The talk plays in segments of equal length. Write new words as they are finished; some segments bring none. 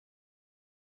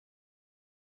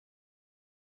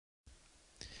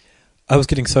I was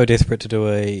getting so desperate to do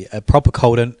a proper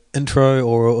cold intro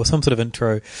or some sort of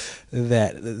intro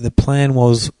that the plan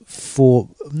was for,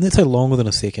 let's say longer than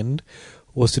a second,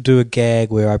 was to do a gag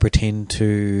where I pretend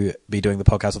to be doing the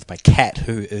podcast with my cat,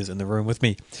 who is in the room with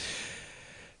me.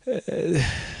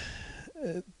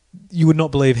 You would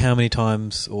not believe how many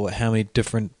times or how many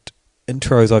different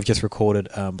intros I've just recorded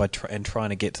by trying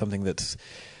to get something that's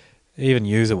even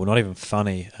usable, not even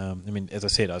funny. I mean, as I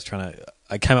said, I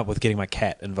came up with getting my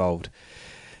cat involved.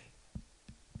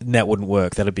 And that wouldn't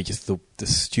work. That'd be just the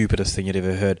stupidest thing you'd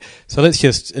ever heard. So let's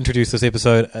just introduce this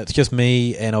episode. It's just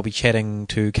me, and I'll be chatting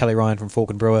to Kelly Ryan from Fork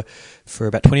and Brewer for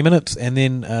about 20 minutes, and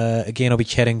then again I'll be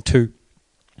chatting to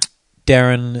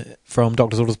Darren from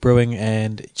Doctor's Orders Brewing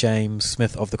and James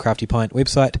Smith of the Crafty Pint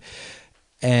website.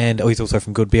 And he's also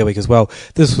from Good Beer Week as well.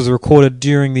 This was recorded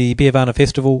during the Beervana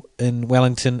Festival in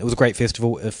Wellington. It was a great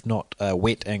festival, if not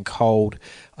wet and cold.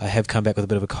 I have come back with a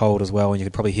bit of a cold as well, and you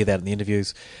could probably hear that in the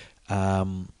interviews.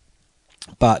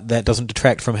 But that doesn't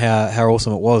detract from how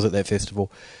awesome it was at that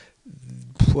festival.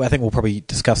 I think we'll probably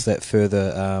discuss that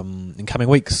further in coming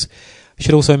weeks. I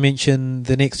should also mention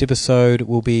the next episode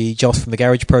will be Joss from the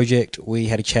Garage Project. We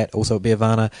had a chat also at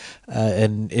Beervana,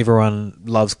 and everyone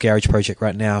loves Garage Project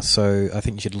right now, so I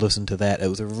think you should listen to that. It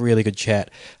was a really good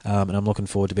chat, and I'm looking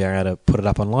forward to being able to put it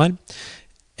up online.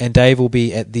 And Dave will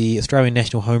be at the Australian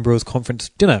National Homebrewers Conference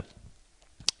dinner,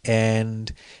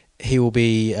 and he will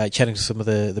be chatting to some of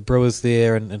the brewers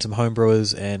there and some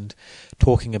homebrewers, and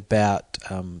talking about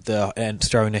the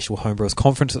Australian National Homebrewers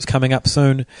Conference that's coming up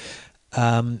soon.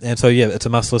 And so, yeah, it's a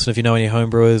must listen if you know any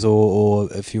homebrewers,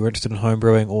 or if you're interested in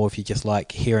homebrewing, or if you just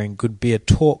like hearing good beer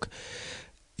talk,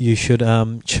 you should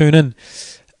tune in.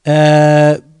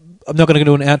 I'm not going to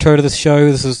do an outro to this show.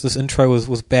 This intro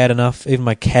was bad enough. Even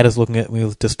my cat is looking at me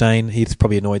with disdain. He's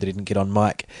probably annoyed that he didn't get on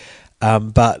mic.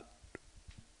 But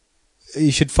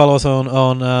you should follow us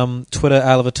on Twitter,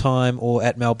 Ale of a Time, or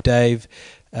at MalbDave.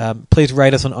 Please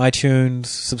rate us on iTunes,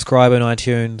 subscribe on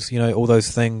iTunes, all those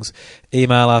things.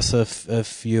 Email us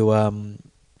if you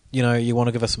you want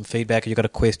to give us some feedback, or you've got a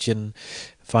question.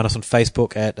 Find us on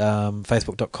Facebook at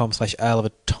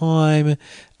facebook.com/aleofatime,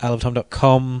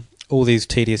 aleofatime.com, all these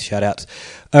tedious shout-outs.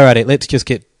 Alrighty, let's just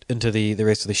get into the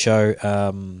rest of the show.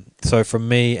 So from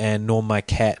me and Norm, my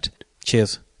cat,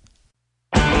 cheers.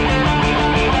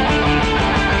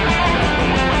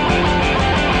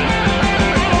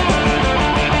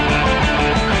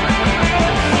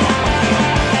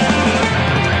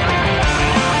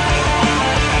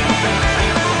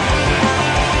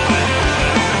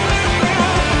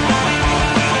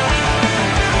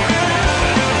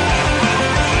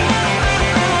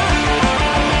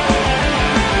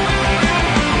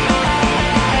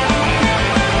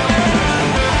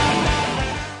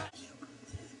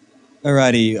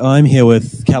 Alrighty, I'm here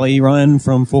with Kelly Ryan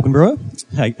from Fork and Brewer.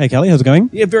 Hey Kelly, how's it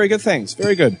going? Yeah, very good, thanks.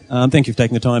 Very good. Thank you for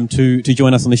taking the time to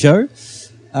join us on the show.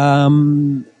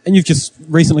 And you've just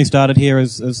recently started here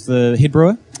as the head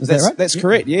brewer, is that right? That's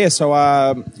correct, yeah. So,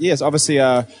 yes, obviously,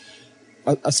 a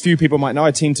few people might know I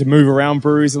tend to move around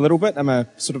breweries a little bit. I'm a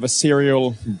sort of a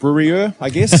serial brewer, I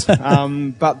guess.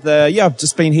 But I've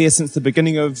just been here since the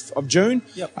beginning of June.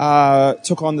 Yep.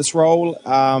 Took on this role.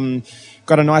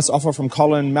 Got a nice offer from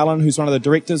Colin Mellon, who's one of the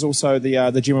directors, also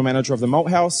the general manager of the Malt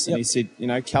House. Yep. And he said,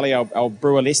 Kelly, our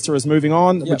brewer Lester is moving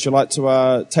on. Yep. Would you like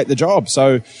to take the job?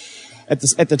 So at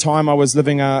the time, I was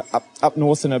living up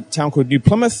north in a town called New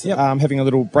Plymouth, yep. Having a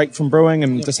little break from brewing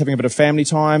and yep. just having a bit of family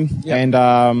time. Yep.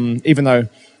 And even though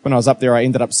when I was up there, I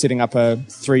ended up setting up a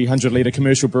 300-litre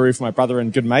commercial brewery for my brother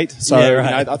and good mate. So,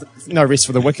 yeah, right. No rest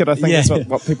for the wicked, I think that's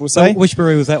what people say. So which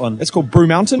brewery was that one? It's called Brew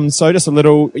Mountain. So just a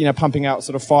little, pumping out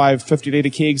sort of 5 50-litre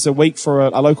kegs a week for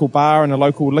a local bar and a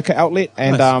local liquor outlet.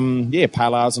 And, nice.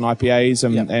 Pale ales and IPAs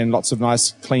and lots of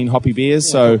nice, clean, hoppy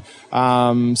beers. Yeah,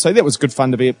 so that was good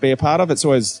fun to be a part of. It's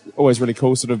always really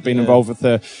cool sort of being involved with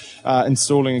the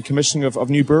installing and commissioning of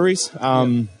new breweries.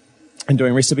 And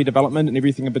doing recipe development and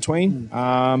everything in between.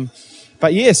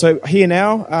 But yeah, so here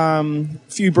now,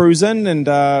 few brews in, and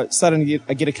starting to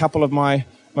get a couple of my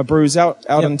brews out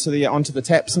yep. onto the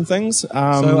taps and things. So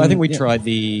I think we tried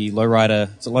the Lowrider.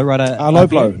 Is it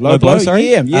Lowrider? Low blow.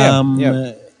 Sorry.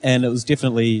 Yeah. And it was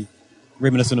definitely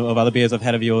reminiscent of other beers I've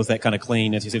had of yours. That kind of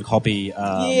clean, as you said, hoppy.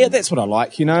 Yeah, that's what I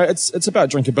like. It's about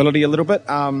drinkability a little bit.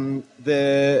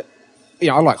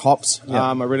 I like hops. Yep.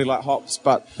 I really like hops,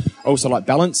 but I also like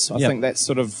balance. I think that's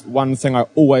sort of one thing I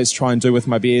always try and do with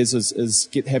my beers is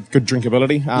have good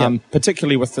drinkability.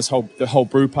 Particularly with the whole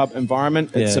brew pub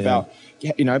environment. It's about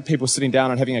people sitting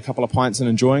down and having a couple of pints and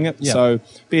enjoying it. Yep. So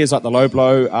beers like the Low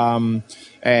Blow,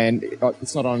 and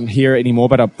it's not on here anymore,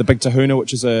 but the Big Tahuna,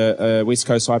 which is a West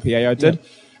Coast IPA I did. Yep.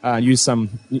 use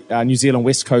some New Zealand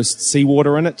West Coast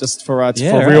seawater in it, just for right.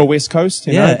 real West Coast.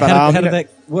 You know? But, how did that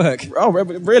work? Oh,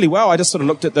 really well. I just sort of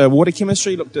looked at the water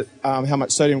chemistry, looked at how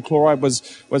much sodium chloride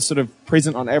was sort of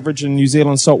present on average in New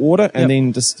Zealand salt water, and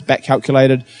then just back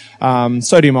calculated.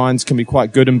 Sodium ions can be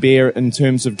quite good in beer in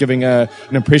terms of giving an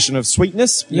impression of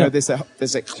sweetness. You know, there's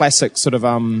that classic sort of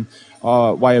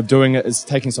way of doing it is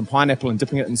taking some pineapple and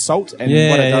dipping it in salt, and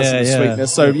what it does is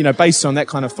sweetness. So, you know, based on that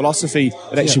kind of philosophy,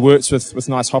 it actually works with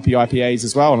nice hoppy IPAs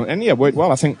as well. And yeah, worked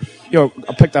well. I think, you know,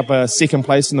 I picked up a second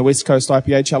place in the West Coast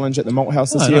IPA Challenge at the Malt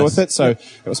House this year with it. So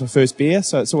it was my first beer.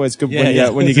 So it's always good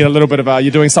when you get a little bit of,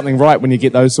 you're doing something right when you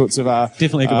get those sorts of,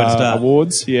 definitely a good way to start.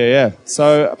 Awards. Yeah.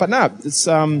 So, but no, it's,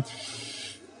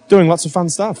 doing lots of fun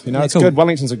stuff. You know, it's good.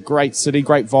 Wellington's a great city,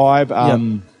 great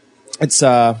vibe. It's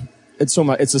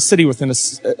a city within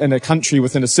a country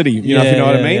within a city. You know, if you know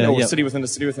what I mean, or a city within a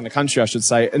city within a country, I should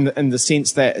say, in the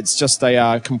sense that it's just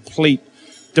a complete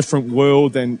different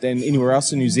world than anywhere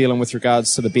else in New Zealand with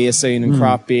regards to the beer scene and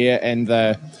craft beer and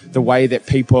the way that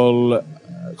people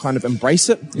kind of embrace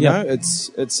it. You know,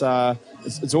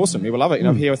 it's awesome. Yeah, we love it. You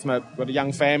know, I'm here with got a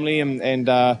young family, and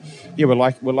we're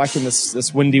liking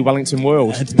this windy Wellington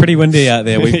world. It's pretty windy out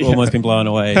there. We've almost been blown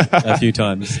away a few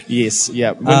times. Yes,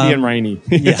 windy and rainy.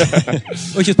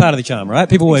 Which is part of the charm, right?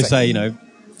 People always say, you know,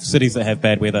 cities that have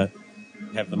bad weather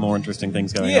have the more interesting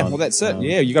things going on. Yeah, well, that's it.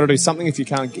 You got to do something if you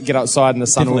can't get outside in the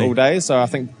sun all day. So I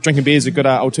think drinking beer is a good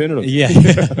alternative. Yeah.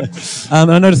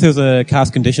 I noticed there was a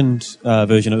cask conditioned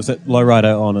version. It was at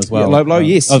Lowrider on as well. Low,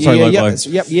 yes. Oh, sorry, Low.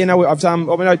 No,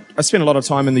 I spent a lot of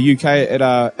time in the UK at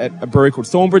a brewery called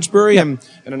Thornbridge Brewery and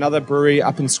another brewery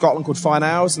up in Scotland called Fine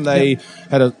Ales, and they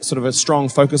had a sort of a strong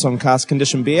focus on cask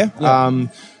conditioned beer.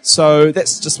 So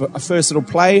that's just a first little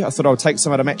play. I thought I would take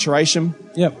some out of maturation.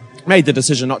 Made the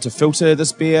decision not to filter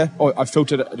this beer, or I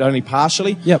filtered it only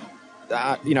partially. You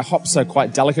know, hops are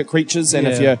quite delicate creatures, and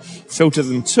if you filter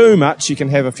them too much, you can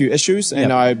have a few issues.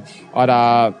 And I'd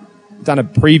done a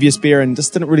previous beer and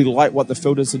just didn't really like what the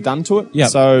filters had done to it.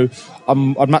 So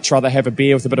I'd much rather have a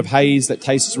beer with a bit of haze that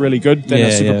tastes really good than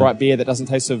a super bright beer that doesn't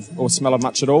taste or smell of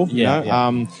much at all. You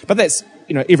know? But that's,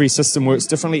 you know, every system works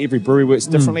differently, every brewery works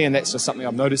differently, and that's just something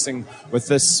I'm noticing with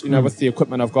this, you know, with the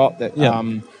equipment I've got that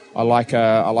I like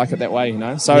it that way, you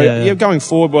know. So going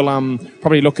forward, we'll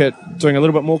probably look at doing a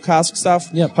little bit more cask stuff.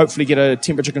 Hopefully get a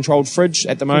temperature controlled fridge.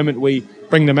 At the moment, we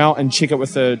bring them out and check it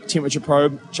with a temperature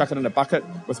probe, chuck it in a bucket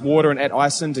with water and add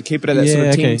ice in to keep it at that sort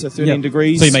of 10 to 13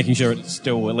 degrees. So you're making sure it's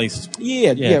still at least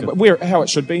but how it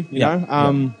should be, you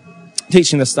know.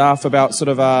 Teaching the staff about sort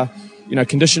of you know,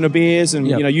 conditioner beers and,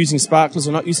 you know, using sparklers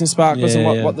or not using sparklers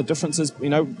and what the difference is, you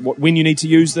know, when you need to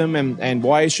use them and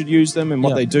why you should use them and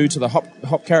what they do to the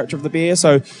hop character of the beer.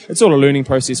 So it's all a learning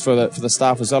process for the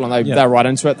staff as well, and they're right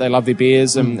into it. They love their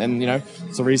beers and you know,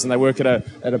 it's the reason they work at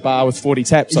a bar with 40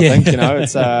 taps, I think, you know.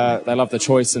 It's they love the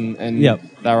choice and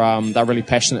they're really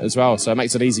passionate as well. So it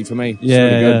makes it easy for me. It's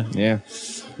really good.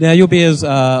 Now, your beers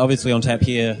are obviously on tap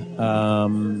here.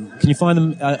 Can you find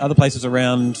them other places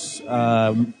around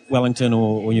Wellington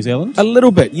or New Zealand? A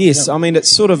little bit, yes. I mean, it's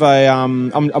sort of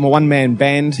I'm a one-man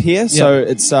band here, so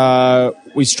it's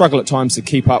we struggle at times to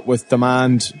keep up with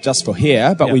demand just for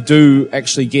here, but we do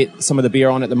actually get some of the beer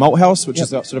on at the Malt House, which is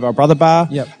sort of our brother bar.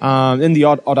 In the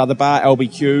odd other bar,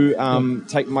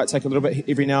 LBQ, might take a little bit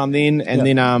every now and then, and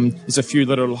then there's a few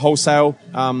little wholesale,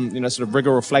 you know, sort of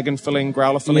rigger or flagon filling,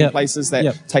 growler filling places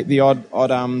that take the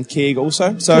odd keg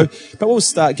also. So, but we'll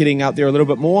start getting out there a little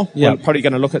bit more. We're probably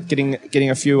going to look at getting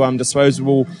a few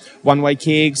disposable one-way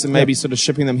kegs and maybe sort of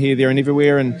shipping them here, there, and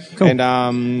everywhere, and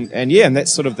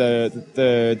that's sort of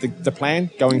the plan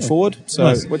going forward.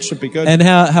 So which should be good. And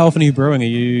how often are you brewing? Are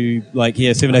you like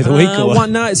here 7 days a week? Or?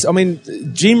 No, I mean,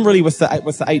 generally with the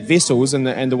 8 vessels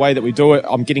and the way that we do it,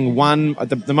 I'm getting one.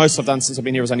 The most I've done since I've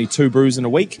been here is only 2 brews in a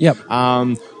week.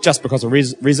 Just because of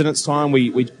residence time,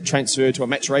 we transfer to a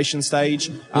maturation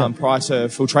stage prior to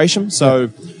filtration.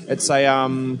 So it's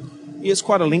it's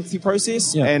quite a lengthy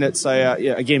process, and it's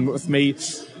again with me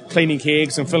cleaning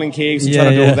kegs and filling kegs and trying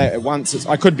to do all that at once.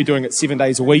 I could be doing it 7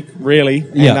 days a week, really,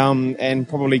 and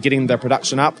probably getting the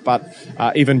production up, but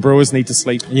even brewers need to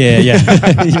sleep.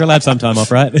 You're allowed some time off,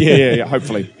 right?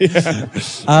 Hopefully.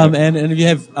 And if you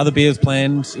have other beers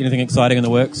planned, anything exciting in the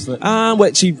works? Well,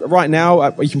 actually, right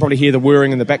now, you can probably hear the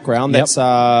whirring in the background. That's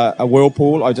a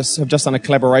Whirlpool. I have just done a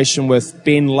collaboration with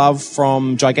Ben Love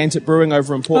from Gigantic Brewing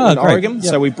over in Portland, Oregon.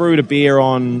 So we brewed a beer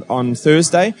on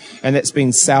Thursday, and that's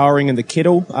been souring in the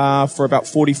kettle for about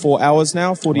 44 hours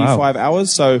now, 45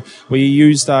 hours. So we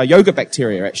used yogurt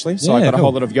bacteria, actually. So I got a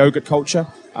whole lot of yogurt culture.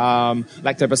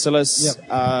 Lactobacillus,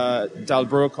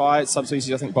 Dalbruaci,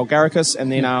 subspecies I think Bulgaricus,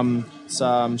 and then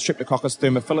some Streptococcus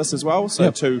thermophilus as well.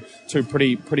 So two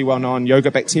pretty well known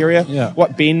yogurt bacteria. Yeah.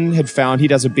 What Ben had found, he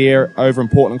does a beer over in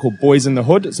Portland called Boys in the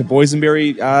Hood. It's a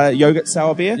boysenberry yogurt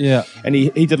sour beer. Yeah. And he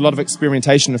did a lot of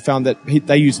experimentation and found that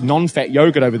they use non-fat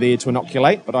yogurt over there to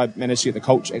inoculate, but I managed to get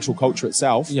the actual culture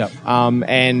itself. Yeah.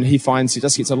 And he finds he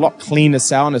just gets a lot cleaner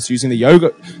sourness using the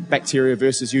yogurt bacteria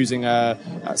versus using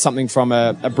something from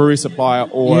a brewery supplier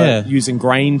or using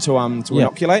grain to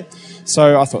inoculate.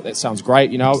 So I thought that sounds great.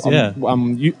 You know,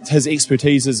 his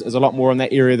expertise is a lot more in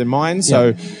that area than mine.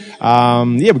 So,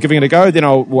 we're giving it a go. Then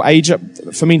we'll age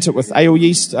it, ferment it with ale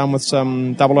yeast with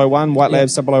some 001, White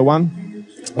Labs 001,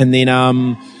 and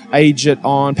then age it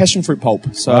on passion fruit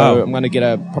pulp. So I'm going to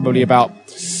get probably about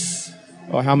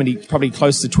probably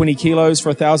close to 20 kilos for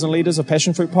 1,000 litres of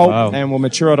passion fruit pulp, and we'll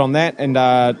mature it on that and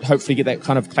hopefully get that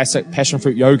kind of classic passion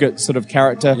fruit yogurt sort of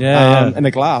character in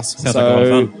a glass. Sounds like a lot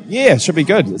of fun. Yeah, it should be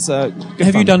good. It's good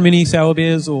Have fun. you done many sour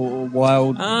beers or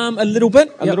wild? A little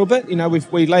bit. You know,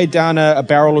 we laid down a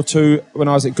barrel or two when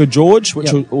I was at Good George,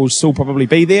 which will still probably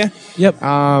be there. Yep.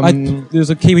 There's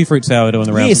a kiwi fruit sour doing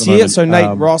the rounds at the moment. So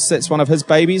Nate Ross, that's one of his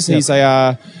babies. He's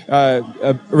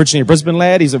originally a Brisbane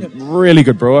lad. He's a really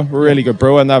good brewer,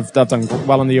 and they've done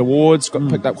well in the awards,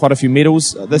 picked up quite a few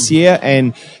medals this year,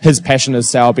 and his passion is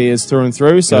sour beers through and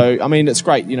through. So, I mean, it's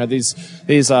great. You know, there's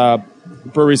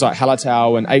breweries like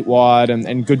Hallertau and 8 Wide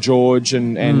and Good George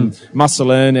and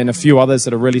Muscle Inn and a few others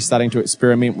that are really starting to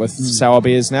experiment with sour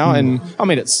beers now. And, I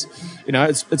mean, it's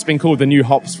been called the new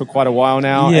hops for quite a while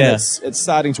now. Yeah. And it's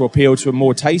starting to appeal to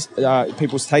more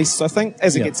people's tastes, I think,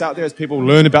 as it gets out there, as people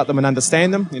learn about them and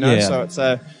understand them, you know.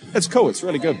 So it's cool. It's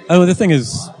really good. Oh, the thing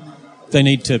is, they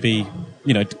need to be,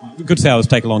 you know, good sours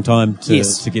take a long time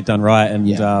to get done right, and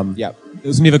it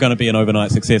was never going to be an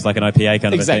overnight success like an IPA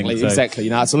kind of a thing. Exactly.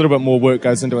 You know, it's a little bit more work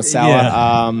goes into a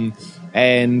sour.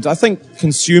 And I think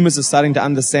consumers are starting to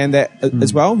understand that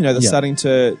as well. You know, they're starting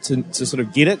to sort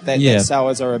of get it, that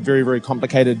sours are a very, very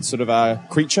complicated sort of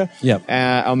creature.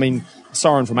 I mean,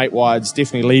 Soren from 8 Wide's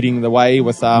definitely leading the way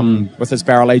with his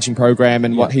barrel aging program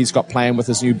and what he's got planned with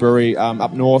his new brewery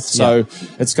up north. So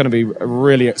it's going to be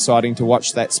really exciting to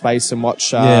watch that space and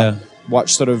watch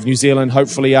sort of New Zealand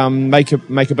hopefully make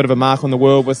a bit of a mark on the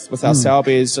world with our sour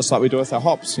beers, just like we do with our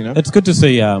hops. You know, it's good to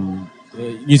see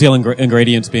New Zealand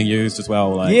ingredients being used as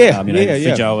well, like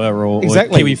feijoa or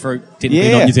kiwi fruit.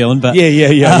 Technically not New Zealand, but it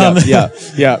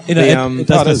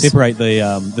does separate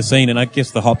the scene, and I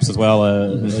guess the hops as well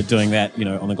are doing that, you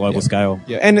know, on a global scale.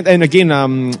 Yeah, and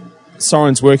again,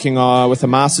 Soren's working with a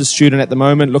master's student at the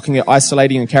moment, looking at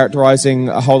isolating and characterizing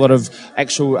a whole lot of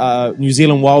actual New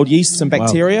Zealand wild yeasts and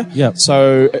bacteria. Wow. Yep.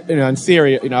 So, you know, in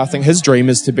theory, you know, I think his dream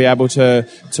is to be able to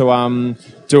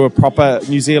do a proper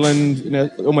New Zealand, you know,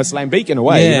 almost lambic in a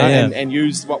way, and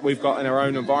use what we've got in our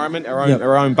own environment,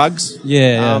 our own bugs,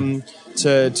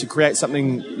 to create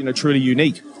something, you know, truly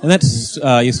unique. And that's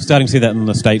you're starting to see that in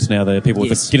the States now. The people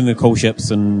getting the cool ships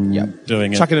and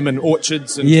doing it, chucking them in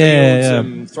orchards and fields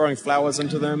and throwing flowers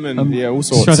into them and all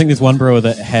sorts. I think there's one brewer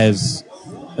that has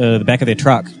the back of their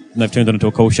truck, and they've turned it into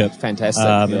a cool ship. Fantastic.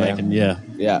 Oh,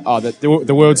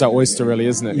 the world's our oyster, really,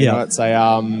 isn't it? You know,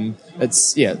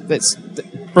 it's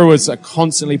brewers are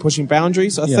constantly pushing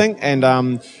boundaries, I think, and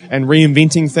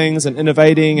reinventing things and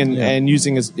innovating and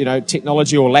using, as you know,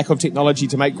 technology or lack of technology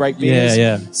to make great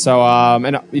beers. So,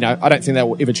 and you know, I don't think that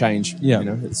will ever change. You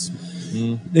know,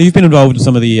 You've been involved in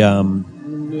some of the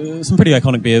some pretty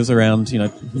iconic beers around, you know,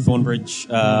 Thornbridge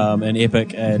and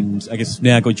Epic, and I guess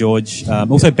now Good George.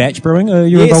 Also batch brewing.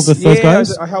 You were involved with those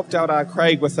guys? I helped out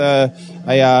Craig with an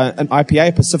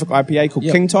IPA, Pacific IPA called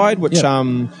King Tide, which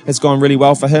has gone really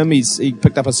well for him. He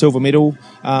picked up a silver medal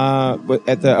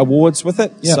at the awards with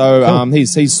it. So cool.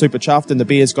 He's super chuffed, and the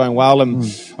beer's going well. And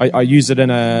I used it in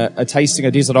a tasting,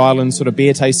 a desert island sort of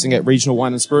beer tasting at Regional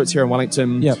Wine and Spirits here in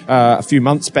Wellington a few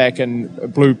months back,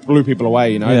 and blew people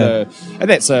away. You know,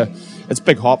 and it's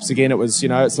big hops again. It was, you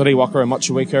know, it's Riwaka and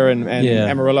Motueka and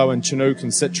Amarillo and Chinook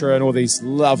and Citra and all these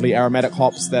lovely aromatic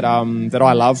hops that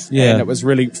I love. And it was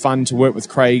really fun to work with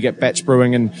Craig at Batch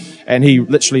Brewing, and he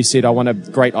literally said, I want a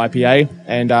great IPA.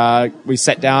 And we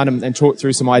sat down and talked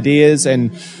through some ideas,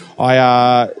 and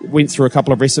I went through a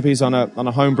couple of recipes on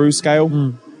a home brew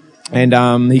scale.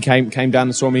 And he came down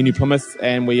and saw me in New Plymouth,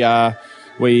 and we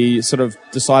sort of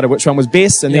decided which one was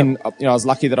best, and then you know, I was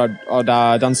lucky that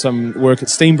I'd done some work at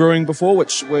Steam Brewing before,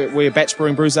 which we're Batch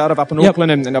Brewing brews out of up in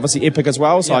Auckland, and obviously Epic as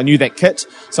well. So I knew that kit.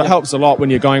 So it helps a lot when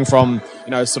you're going from, you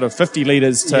sort of 50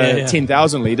 litres to Yeah, yeah.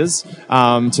 10,000 litres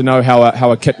to know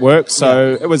how a kit works.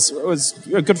 So it was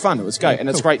good fun. It was great, and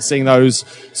it's great seeing those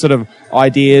sort of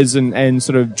ideas and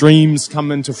sort of dreams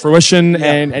come into fruition,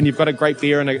 and you've got a great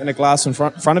beer in a glass in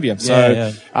front of you.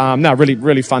 So no, really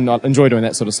really fun. I enjoy doing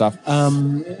that sort of stuff.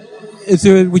 Is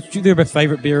there a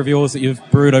favourite beer of yours that you've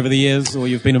brewed over the years or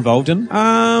you've been involved in?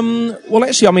 Well,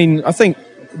 actually, I mean, I think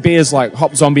beers like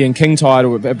Hop Zombie and King Tide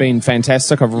have been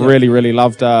fantastic. I've really, really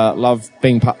loved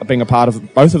being a part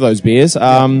of both of those beers.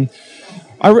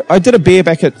 I did a beer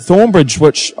back at Thornbridge,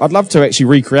 which I'd love to actually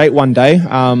recreate one day.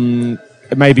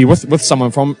 Maybe with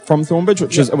someone from Thornbridge,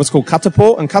 which it was called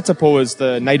Katapo, and Katapo is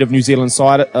the native New Zealand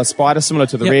spider, similar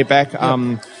to the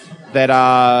redback. That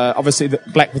are obviously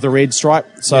black with a red stripe.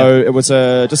 So it was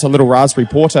just a little raspberry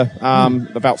porter,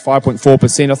 about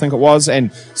 5.4%, I think it was,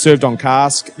 and served on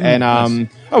cask. And nice.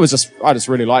 I just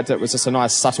really liked it. It was just a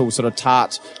nice, subtle, sort of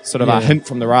tart, sort of a hint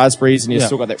from the raspberries, and you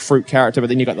still got that fruit character, but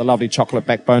then you got the lovely chocolate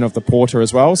backbone of the porter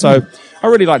as well. So I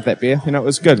really liked that beer. It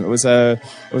was good. It was a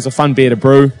fun beer to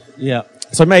brew. Yeah.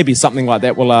 So maybe something like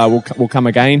that will come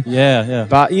again. Yeah.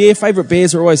 But favourite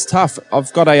beers are always tough.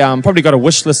 I've got probably got a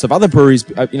wish list of other breweries,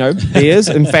 beers.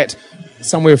 In fact,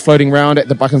 somewhere floating around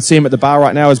I can see him at the bar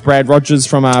right now is Brad Rogers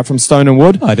from Stone and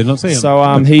Wood. I did not see him.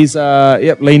 So he's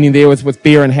leaning there with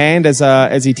beer in hand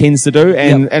as he tends to do,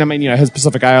 and I mean his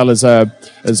Pacific Ale is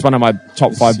one of my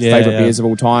top 5 favourite beers of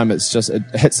all time. It's just it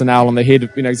hits the nail on the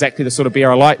head. Exactly the sort of beer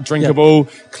I like: drinkable,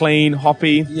 clean,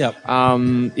 hoppy. I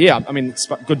mean,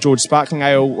 Good George Sparkling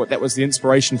Ale. That was the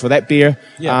inspiration for that beer,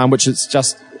 which is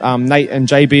just. Nate and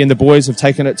JB and the boys have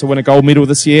taken it to win a gold medal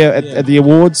this year at the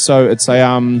awards. So it's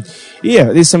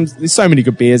there's so many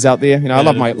good beers out there. I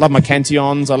love my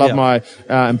Cantillons. I love my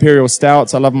Imperial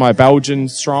Stouts. I love my Belgian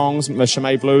Strongs, my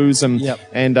Chimay Blues,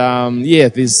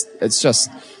 it's just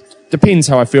depends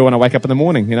how I feel when I wake up in the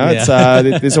morning. It's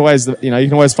there's always you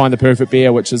can always find the perfect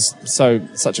beer, which is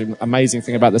such an amazing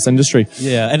thing about this industry.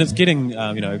 Yeah, and it's getting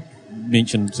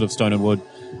mentioned sort of Stone and Wood.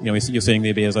 You're seeing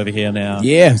their beers over here now.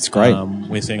 Yeah, it's great.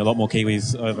 We're seeing a lot more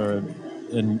Kiwis over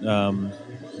in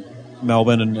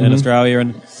Melbourne and Australia,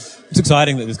 and it's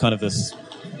exciting that there's kind of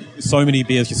so many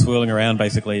beers just swirling around,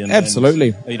 basically. And,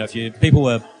 absolutely. And, if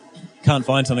people can't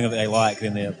find something that they like,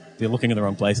 then they're looking in the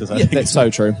wrong places. I think. That's so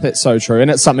true. That's so true,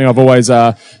 and it's something I've always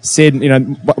said.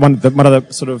 One of the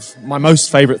sort of my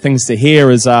most favourite things to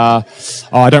hear is, I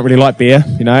don't really like beer,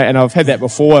 and I've had that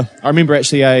before. I remember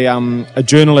actually a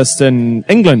journalist in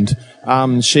England.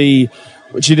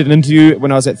 She did an interview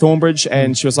when I was at Thornbridge,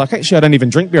 and she was like, actually, I don't even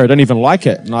drink beer. I don't even like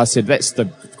it. And I said, that's the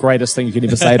greatest thing you can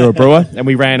ever say to a brewer. And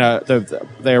we ran the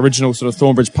original sort of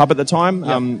Thornbridge pub at the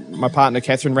time. My partner,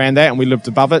 Catherine, ran that, and we lived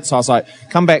above it. So I was like,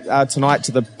 come back tonight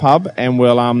to the pub, and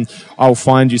I'll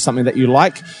find you something that you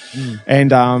like.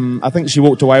 And I think she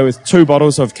walked away with 2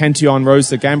 bottles of Cantillon Rose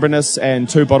de Gambrinus and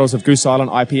 2 bottles of Goose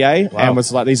Island IPA, and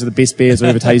was like, these are the best beers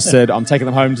I've ever tasted. I'm taking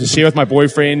them home to share with my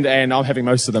boyfriend, and I'm having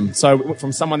most of them. So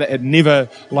from someone that had never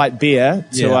liked beer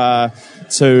to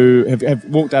have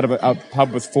walked out of a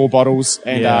pub with 4 bottles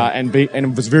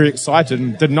and was very excited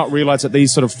and did not realise that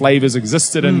these sort of flavours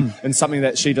existed in something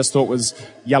that she just thought was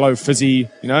yellow fizzy,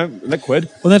 liquid.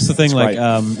 Well, that's the thing,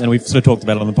 and we've sort of talked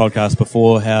about it on the podcast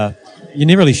before, how you're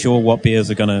never really sure what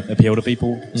beers are going to appeal to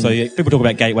people. So people talk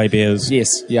about gateway beers.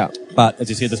 Yes, yeah. But as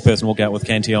you said, this person walked out with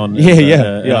Cantillon an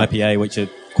IPA, which are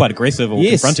quite aggressive or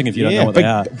confronting if you don't know what they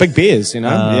are. Big beers,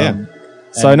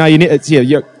 So no,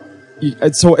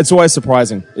 it's always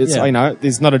surprising. It's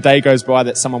there's not a day goes by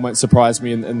that someone won't surprise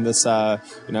me in this.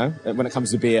 When it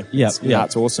comes to beer,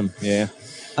 it's awesome. Yeah.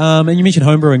 And you mentioned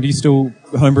homebrewing. Do you still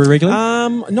homebrew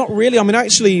regularly? Not really. I mean,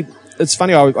 actually, it's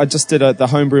funny. I just did the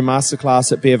homebrew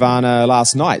masterclass at Beervana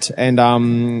last night, and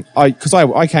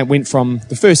I went from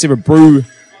the first ever brew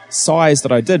size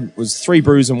that I did was 3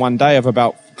 brews in one day of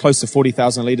about close to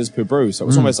 40,000 litres per brew. So it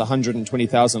was almost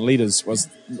 120,000 litres was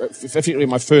effectively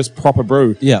my first proper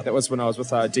brew. Yeah. That was when I was with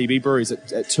DB Breweries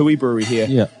at Tui Brewery here.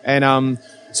 Yeah. And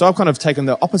so I've kind of taken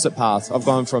the opposite path. I've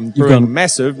gone from brewing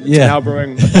massive to now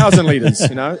brewing 1,000 litres,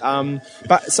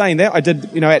 But saying that, I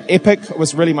did, at Epic, it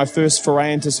was really my first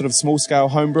foray into sort of small scale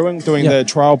home brewing, doing the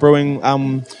trial brewing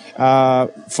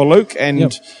for Luke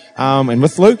and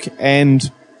with Luke. And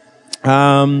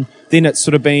then it's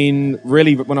sort of been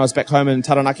really when I was back home in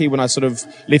Taranaki, when I sort of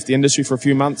left the industry for a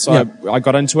few months, I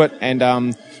got into it, and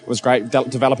it was great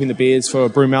developing the beers for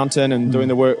Brew Mountain and doing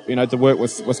the work, the work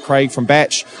with Craig from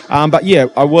Batch. But yeah,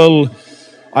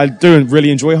 I do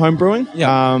really enjoy home brewing.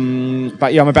 Yeah.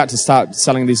 But yeah, I'm about to start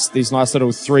selling these nice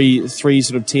little three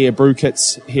sort of tier brew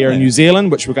kits here in New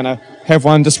Zealand, which we're going to have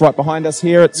one just right behind us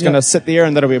here. It's going to sit there,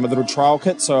 and that'll be my little trial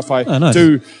kit. So if I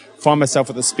do find myself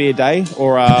with a spare day,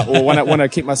 or when I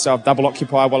keep myself double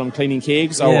occupied while I'm cleaning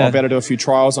kegs, I'll be able to do a few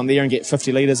trials on there and get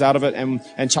 50 litres out of it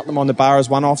and chuck them on the bar as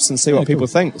one-offs and see what people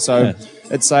think. So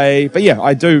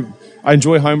I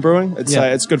enjoy home brewing.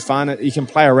 It's good fun. You can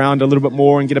play around a little bit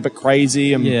more and get a bit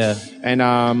crazy and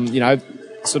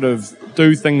sort of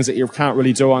do things that you can't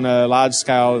really do on a large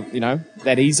scale,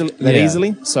 that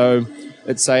easily. So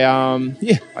it's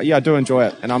I do enjoy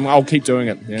it, and I'll keep doing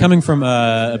it. Yeah. Coming from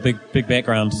a big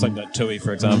background, something like TUI,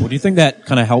 for example, do you think that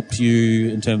kind of helped you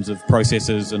in terms of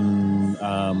processes and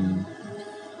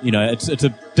it's a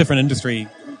different industry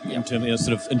in terms of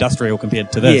sort of industrial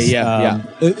compared to this?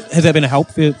 Has that been a help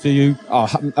for you? Oh,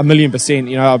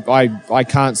 1,000,000%. I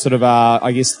can't sort of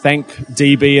thank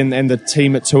DB and the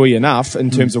team at TUI enough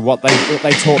in terms of what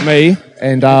they taught me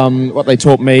and what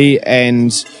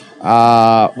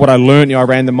I learned. I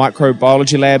ran the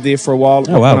microbiology lab there for a while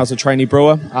when I was a trainee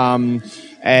brewer.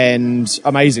 And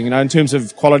amazing, in terms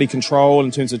of quality control, in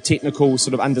terms of technical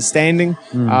sort of understanding,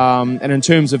 and in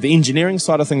terms of the engineering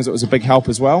side of things, it was a big help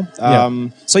as well.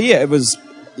 It was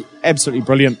absolutely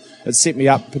brilliant. It set me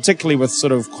up, particularly with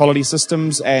sort of quality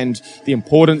systems and the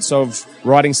importance of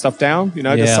writing stuff down,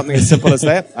 just something as simple as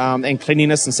that, and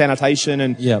cleanliness and sanitation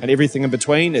and everything in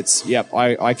between.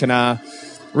 I can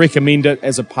recommend it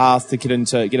as a path to get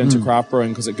into craft brewing,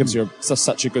 because it gives you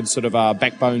such a good sort of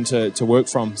backbone to work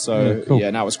from. So cool.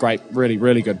 It was great, really,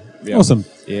 really good. Yeah. Awesome.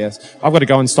 Yes, I've got to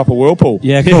go and stop a whirlpool.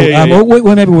 Yeah, cool.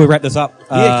 Well, maybe we'll wrap this up.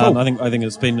 Cool. I think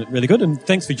it's been really good, and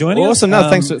thanks for joining us. Awesome. No,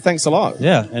 thanks a lot.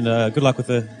 Yeah, and good luck with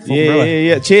the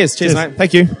brewer. Cheers, mate.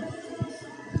 Thank you.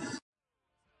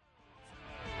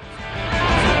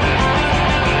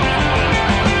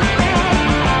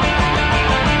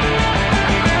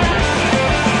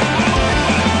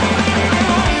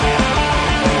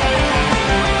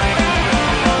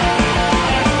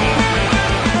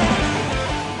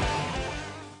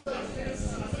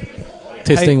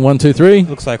 Testing 1, 2, 3.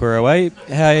 Looks like we're away.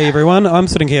 Hey everyone, I'm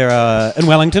sitting here in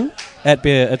Wellington at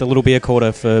the little beer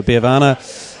quarter for Beervana.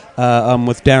 I'm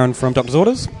with Darren from Doctor's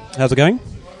Orders. How's it going?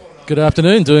 Good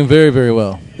afternoon. Doing very, very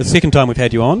well. The second time we've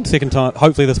had you on. Second time.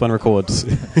 Hopefully this one records.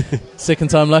 Second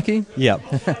time lucky. Yeah.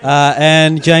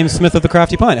 And James Smith of the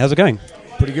Crafty Pint. How's it going?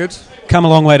 Pretty good. Come a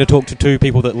long way to talk to two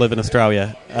people that live in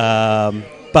Australia.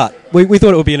 But we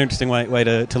thought it would be an interesting way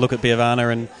to look at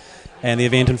Beervana and the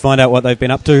event and find out what they've been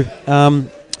up to.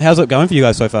 How's it going for you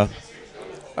guys so far?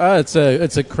 It's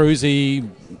a cruisy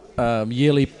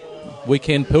yearly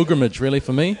weekend pilgrimage, really,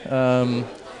 for me.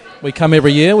 We come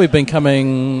every year. We've been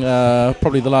coming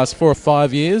probably the last 4 or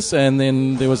 5 years, and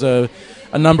then there was a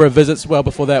number of visits well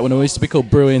before that when it used to be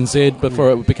called Brew NZ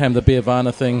before it became the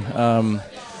Beervana thing.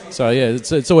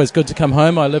 It's always good to come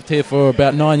home. I lived here for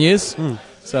about 9 years.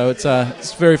 So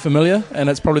it's very familiar, and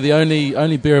it's probably the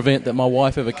only beer event that my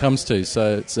wife ever comes to.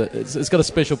 So it's got a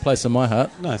special place in my heart.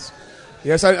 Nice.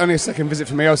 Yeah, so only a second visit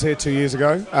for me. I was here 2 years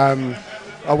ago.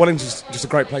 Wellington's just a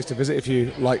great place to visit if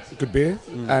you like good beer,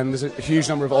 and there's a huge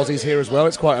number of Aussies here as well.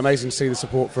 It's quite amazing to see the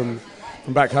support from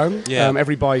back home. Yeah.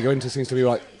 Every bar you go into seems to be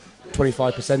like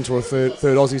 25% or a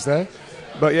third Aussies there.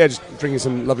 But yeah, just drinking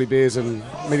some lovely beers and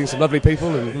meeting some lovely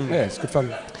people, and it's good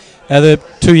fun.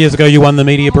 2 years ago you won the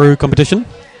Media Brew competition?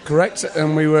 Correct,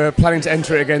 and we were planning to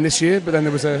enter it again this year, but then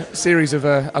there was a series of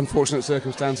unfortunate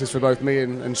circumstances for both me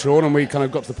and Sean, and we kind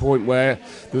of got to the point where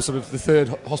there was sort of the third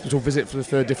hospital visit for the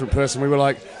third different person. We were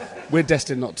like, we're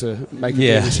destined not to make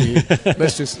it this year.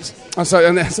 Let's just... And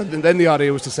then the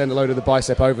idea was to send a load of the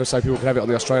Bicep over so people could have it on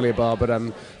the Australia bar, but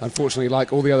unfortunately,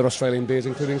 like all the other Australian beers,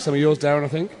 including some of yours, Darren, I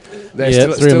think, they're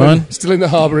still in the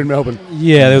harbour in Melbourne.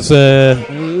 Yeah, there was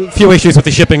a few issues with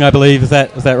the shipping, I believe. Is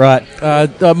that right?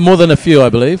 More than a few, I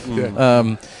believe.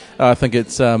 Yeah. I think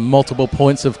it's multiple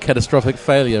points of catastrophic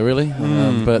failure, really.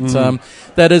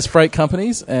 That is freight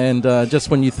companies, and just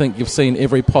when you think you've seen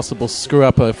every possible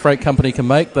screw-up a freight company can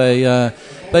make, they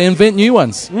invent new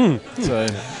ones. So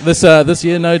this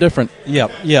year, no different.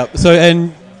 Yeah. So,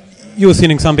 and you were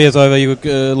sending some beers over. You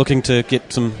were looking to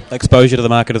get some exposure to the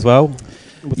market as well?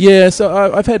 Yeah,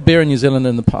 so I've had beer in New Zealand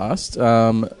in the past.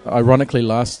 Ironically,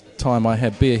 last time I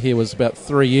had beer here was about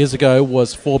 3 years ago,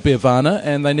 was for Beervana,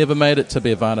 and they never made it to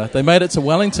Beervana. They made it to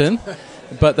Wellington,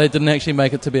 but they didn't actually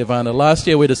make it to Beervana. Last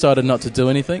year we decided not to do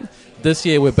anything. This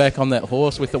year we're back on that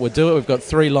horse. We thought we'd do it. We've got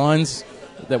 3 lines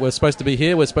that were supposed to be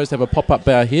here. We're supposed to have a pop-up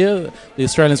bar here. The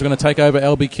Australians are going to take over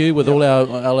LBQ with all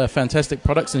our fantastic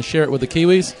products and share it with the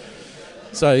Kiwis.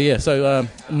 So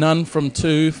none from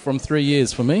 2 from 3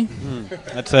 years for me.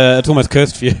 It's almost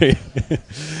cursed for you.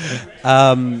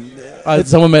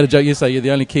 Someone made a joke yesterday, you're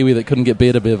the only Kiwi that couldn't get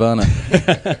beer to Beervana.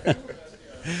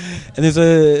 And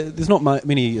there's not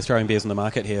many Australian beers in the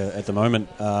market here at the moment.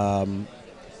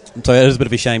 So it is a bit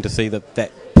of a shame to see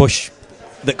that push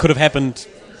that could have happened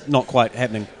not quite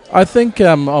happening. I think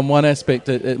on one aspect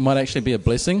it might actually be a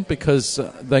blessing because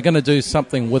they're going to do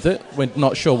something with it. We're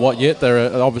not sure what yet.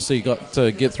 They're obviously got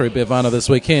to get through Beervana this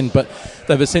weekend, but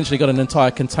they've essentially got an entire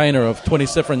container of 20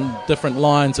 different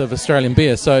lines of Australian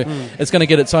beer. So it's going to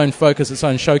get its own focus, its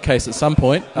own showcase at some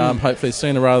point, hopefully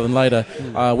sooner rather than later,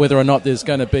 whether or not there's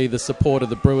going to be the support of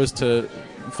the brewers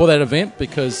for that event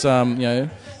because,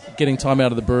 getting time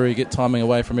out of the brewery, get timing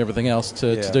away from everything else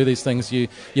to do these things. You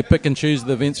pick and choose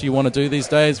the events you want to do these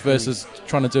days versus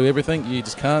trying to do everything. You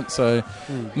just can't. So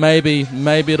maybe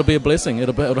it'll be a blessing.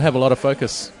 It'll have a lot of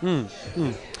focus.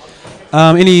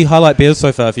 Any highlight beers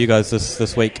so far for you guys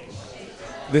this week?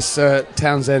 This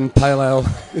Townsend Pale Ale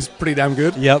is pretty damn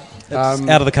good. Yep. It's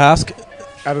out of the cask.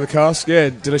 Out of the cask, yeah,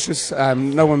 delicious.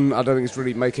 No one, I don't think, is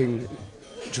really making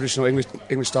traditional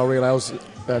English style real ales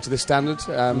to this standard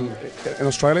in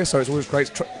Australia, so it's always great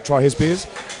to try his beers.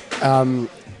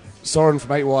 Soren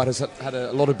from 8 Wide has had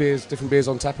a lot of different beers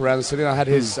on tap around the city. And I had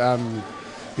his,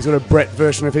 he's got a Brett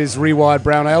version of his Rewired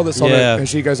Brown Ale that's on a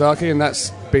Hashiko Zaki, and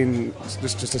that's been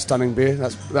just a stunning beer.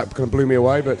 That kind of blew me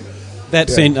away, but. That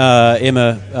sent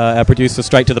Emma, our producer,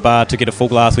 straight to the bar to get a full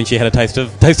glass when she had a taste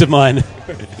of mine.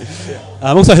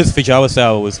 Also, his Fijawa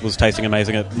Sour was tasting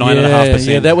amazing at 9.5%.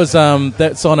 Yeah, that was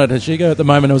that's on at Hashiko at the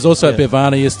moment. It was also at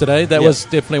Beervana yesterday. That was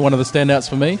definitely one of the standouts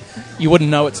for me. You wouldn't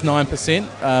know it's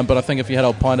 9%, but I think if you had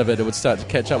a pint of it, it would start to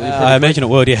catch up with you. I imagine it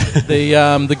would. Yeah.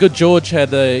 The Good George had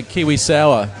the Kiwi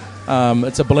Sour.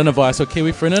 It's a Berliner Weiss or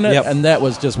kiwi fruit in it, and that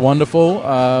was just wonderful.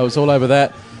 I was all over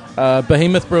that.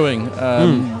 Behemoth Brewing,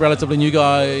 relatively new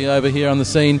guy over here on the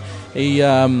scene. He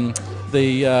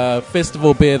the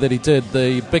festival beer that he did,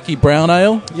 the Bicky Brown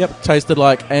Ale, tasted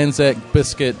like Anzac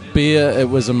biscuit beer. It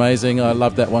was amazing. I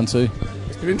loved that one too.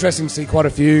 It's been interesting to see quite a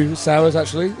few sours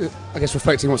actually, I guess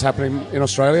reflecting what's happening in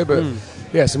Australia, but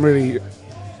some really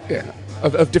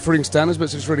of differing standards, but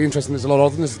it's just really interesting. There's a lot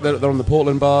of them. They're on the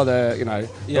Portland bar, they're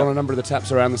on a number of the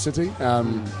taps around the city.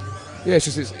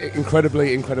 It's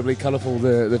incredibly colourful,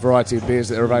 the variety of beers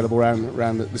that are available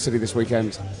around the city this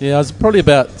weekend. Yeah, I was probably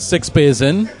about 6 beers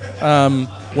in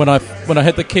when I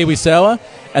had the Kiwi Sour,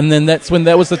 and then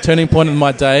that was the turning point in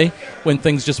my day when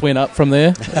things just went up from there.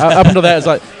 Up until that, it's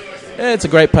like, it's a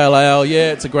great pale ale,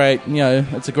 it's a great,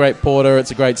 it's a great porter, it's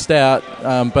a great stout,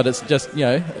 but it's just,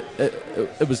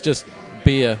 it was just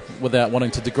beer without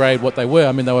wanting to degrade what they were.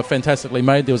 I mean, they were fantastically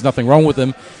made. There was nothing wrong with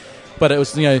them. But it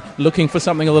was, looking for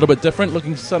something a little bit different,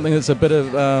 looking for something that's a bit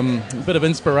of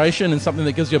inspiration and something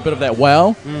that gives you a bit of that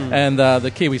wow. And the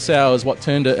Kiwi Sour is what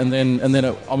turned it, and then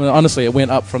honestly, it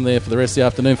went up from there for the rest of the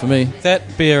afternoon for me.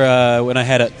 That beer, when I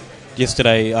had it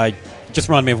yesterday, I just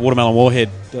reminded me of Watermelon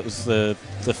Warhead. That was the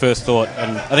first thought,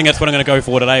 and I think that's what I'm going to go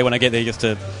for today when I get there, just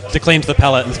to cleanse the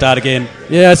palate and start again.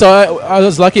 Yeah, so I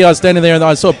was lucky. I was standing there and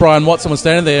I saw Brian Watson was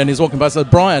standing there, and he's walking by. I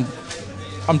said, "Brian,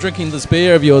 I'm drinking this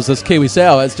beer of yours, this Kiwi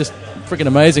Sour. It's just freaking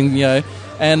amazing,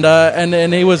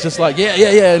 and he was just like,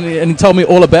 yeah, and he told me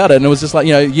all about it, and it was just like,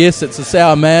 yes, it's a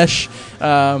sour mash,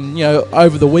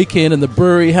 over the weekend in the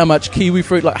brewery, how much kiwi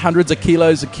fruit, like hundreds of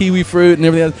kilos of kiwi fruit and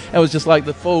everything. It was just like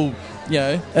the full,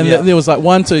 there was like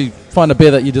one to find a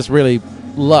beer that you just really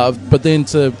loved, but then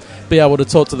to be able to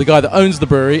talk to the guy that owns the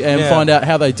brewery and find out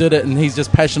how they did it, and he's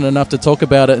just passionate enough to talk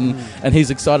about it, and he's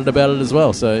excited about it as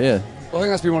well, so yeah. Well, I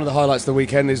think that's been one of the highlights of the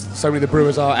weekend, is so many of the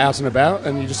brewers are out and about,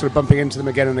 and you're just sort of bumping into them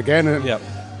again and again. And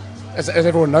as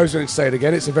everyone knows, when to say it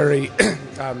again, it's a very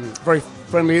very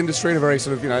friendly industry and a very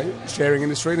sort of sharing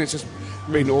industry, and it's just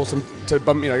been awesome to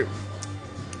bump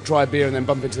try a beer and then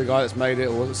bump into the guy that's made it,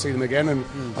 or see them again. And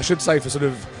I should say, for sort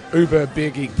of uber beer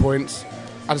geek points,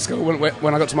 I discovered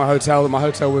when I got to my hotel that my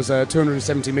hotel was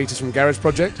 270 metres from Garage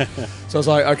Project. So I was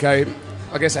like, okay,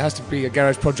 I guess it has to be a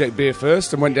Garage Project beer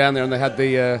first, and went down there and they had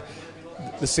the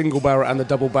single barrel and the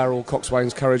double barrel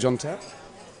Coxswain's Courage on tap.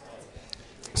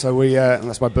 So and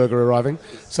that's my burger arriving.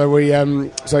 So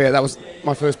that was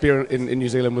my first beer in New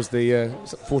Zealand, was the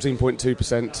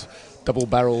 14.2% double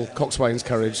barrel Coxswain's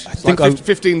Courage. I think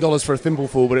 $15 for a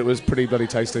thimbleful, but it was pretty bloody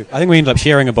tasty. I think we ended up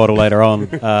sharing a bottle later on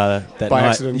that by night.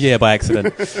 Accident. Yeah, by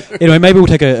accident. Anyway, maybe we'll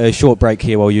take a short break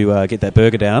here while you get that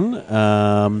burger down,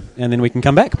 and then we can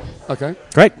come back. Okay.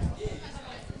 Great.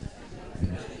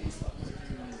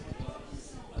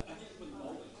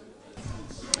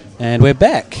 And we're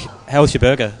back. How was your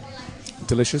burger?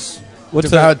 Delicious.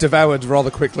 Devoured rather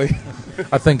quickly.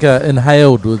 I think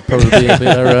inhaled would probably be a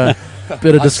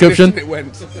better description. It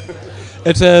went.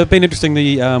 It's been interesting,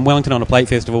 the Wellington on a Plate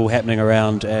festival happening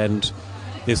around, and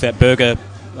there's that burger.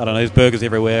 I don't know, there's burgers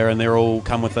everywhere, and they're all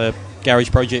come with a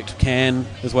Garage Project can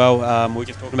as well. We were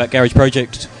just talking about Garage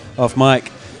Project off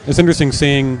mic. It's interesting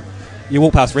seeing you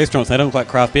walk past restaurants, they don't look like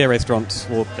craft beer restaurants,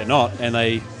 or they're not, and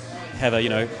they have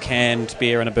a canned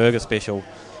beer and a burger special.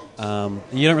 You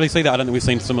don't really see that. I don't think we've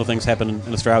seen similar things happen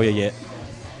in Australia yet.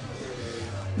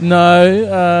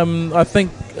 No, I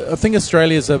think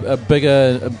Australia's a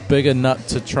bigger nut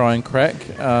to try and crack.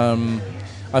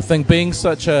 I think being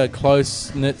such a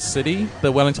close-knit city,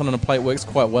 the Wellington on a Plate works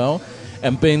quite well,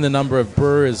 and being the number of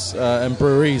brewers and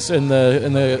breweries in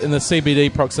the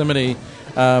CBD proximity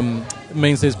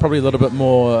means there's probably a little bit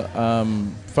more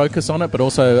focus on it, but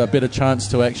also a better chance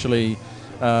to actually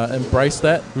embrace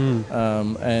that.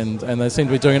 And they seem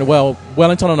to be doing it well.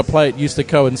 Wellington on a Plate used to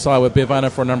coincide with Beervana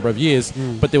for a number of years,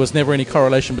 but there was never any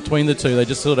correlation between the two. They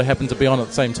just sort of happened to be on at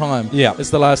the same time. Yeah. It's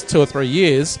the last 2 or 3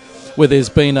 years where there's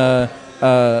been a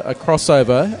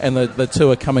crossover, and the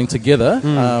two are coming together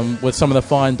with some of the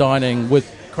fine dining with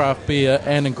craft beer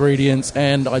and ingredients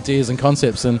and ideas and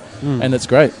concepts, and it's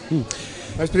great.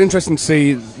 It's been interesting to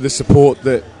see the support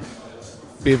that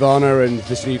Beervana and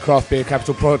this new craft beer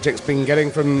capital project's been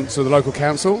getting from sort of the local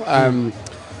council.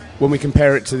 When we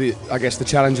compare it to the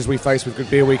challenges we face with Good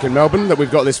Beer Week in Melbourne, that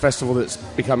we've got this festival that's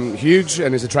become huge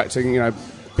and is attracting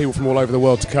people from all over the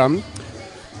world to come.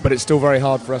 But it's still very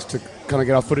hard for us to kind of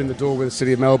get our foot in the door with the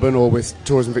City of Melbourne or with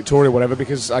Tourism Victoria or whatever,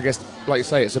 because I guess, like you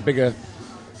say, it's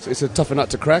a tougher nut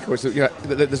to crack. Or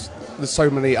there's so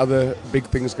many other big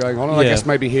things going on. And I guess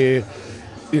maybe here,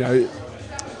 like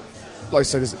I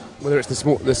say, whether it's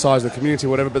the size of the community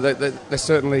or whatever, but they're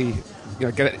certainly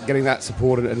getting that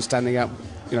support and standing out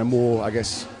more, I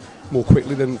guess, more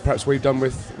quickly than perhaps we've done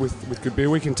with Good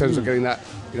Beer Week in terms of getting that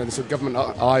the sort of government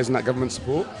eyes and that government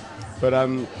support. But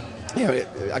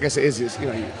I guess it is. You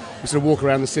sort of walk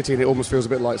around the city and it almost feels a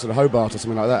bit like sort of Hobart or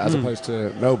something like that, as opposed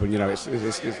to Melbourne.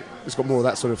 It's got more of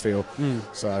that sort of feel.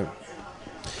 So,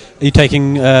 are you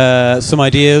taking some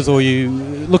ideas, or are you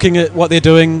looking at what they're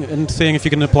doing and seeing if you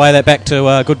can apply that back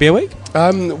to Good Beer Week?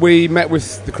 We met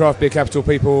with the Craft Beer Capital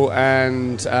people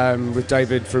and with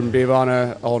David from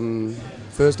Beervana on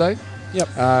Thursday.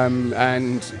 Yep.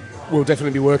 And we'll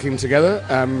definitely be working together.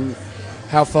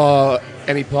 How far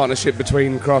any partnership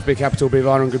between Craft Beer Capital,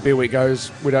 Beervana and Good Beer Week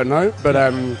goes, we don't know. But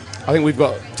I think we've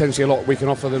got potentially a lot we can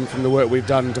offer them from the work we've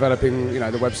done developing, the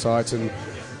website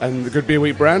and the Good Beer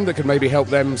Week brand that could maybe help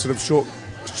them sort of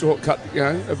shortcut,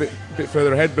 a bit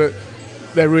further ahead. But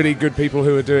they're really good people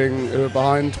who are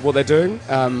behind what they're doing.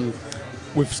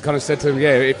 We've kind of said to them,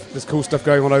 if there's cool stuff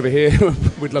going on over here,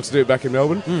 we'd love to do it back in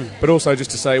Melbourne. But also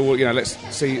just to say, well, let's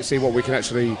see what we can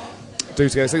actually do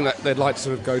together. I think that they'd like to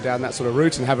sort of go down that sort of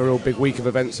route and have a real big week of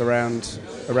events around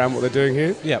what they're doing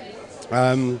here.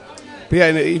 But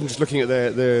and even just looking at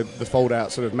the fold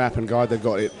out sort of map and guide they've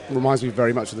got, it reminds me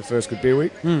very much of the first Good Beer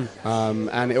Week.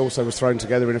 And it also was thrown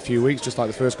together in a few weeks, just like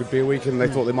the first Good Beer Week, and they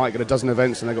thought they might get a dozen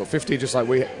events and they got 50, just like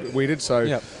we did. So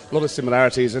a lot of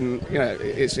similarities, and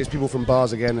it's people from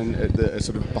bars again and that are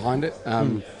sort of behind it.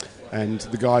 And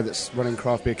the guy that's running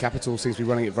Craft Beer Capital seems to be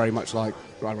running it very much like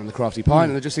I run the Crafty Pint,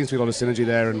 and there just seems to be a lot of synergy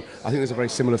there, and I think there's a very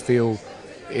similar feel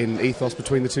in ethos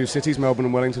between the two cities, Melbourne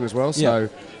and Wellington as well. So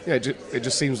it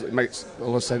just seems it makes a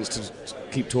lot of sense to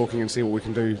keep talking and see what we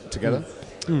can do together.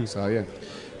 So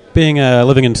being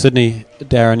living in Sydney,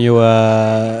 Darren, you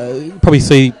probably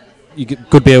see you get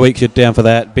Good Beer Week, you're down for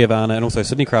that, Beervana, and also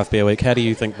Sydney Craft Beer Week. How do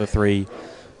you think the three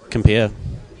compare?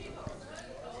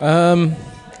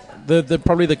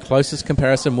 Probably the closest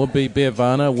comparison would be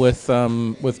Beervana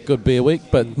with Good Beer Week,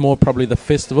 but more probably the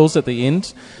festivals at the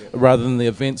end rather than the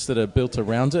events that are built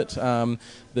around it.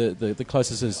 The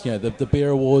closest is the beer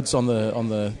awards on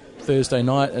the Thursday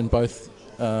night in both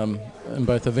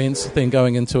events, then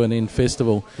going into an end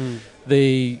festival.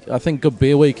 I think Good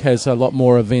Beer Week has a lot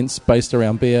more events based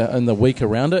around beer in the week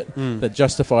around it that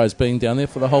justifies being down there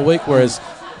for the whole week, whereas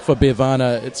for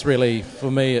Beervana, it's really, for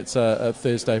me, it's a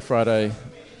Thursday, Friday,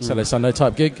 Saturday, Sunday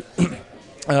type gig.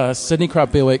 Sydney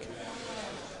Craft Beer Week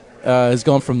has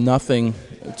gone from nothing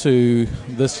to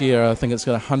this year. I think it's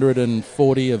got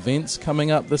 140 events coming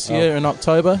up this year in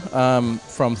October,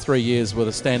 from 3 years with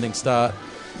a standing start.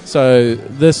 So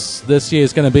this year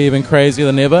is going to be even crazier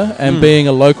than ever. And being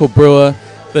a local brewer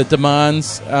that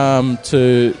demands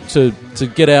to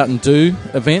get out and do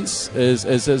events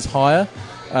is higher.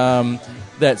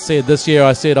 That said, this year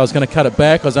I said I was going to cut it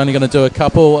back. I was only going to do a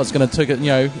couple. I was going to take it,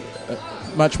 a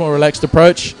much more relaxed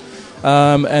approach.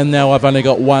 And now I've only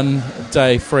got 1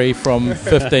 day free from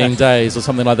 15 days or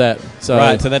something like that. So,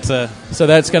 right, so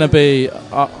that's going to be.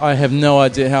 I have no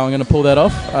idea how I'm going to pull that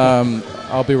off.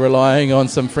 I'll be relying on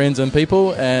some friends and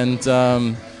people, and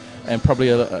probably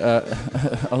a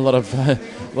lot of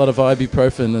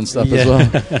ibuprofen and stuff as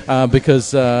well,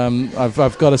 because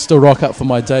I've got to still rock up for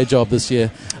my day job this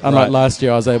year. Unlike last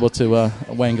year, I was able to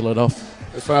wangle it off.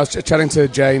 So I was chatting to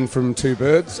Jane from Two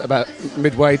Birds about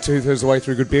midway, 2/3 of the way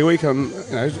through Good Beer Week, and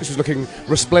she was looking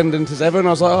resplendent as ever. And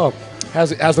I was like, "Oh,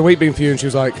 how's the week been for you?" And she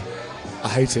was like, "I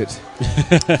hate it.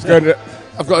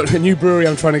 I've got a new brewery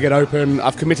I'm trying to get open.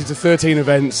 I've committed to 13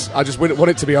 events. I just want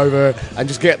it to be over and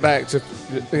just get back to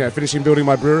finishing building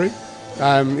my brewery."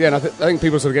 And I think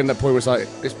people sort of getting to that point where it's like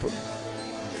it's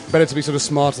better to be sort of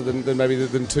smarter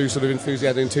than too sort of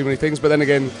enthusiastic in too many things. But then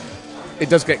again, it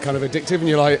does get kind of addictive, and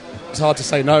you're like, it's hard to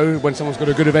say no when someone's got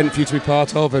a good event for you to be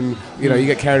part of, and you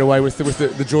get carried away with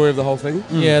the joy of the whole thing.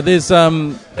 Yeah, there's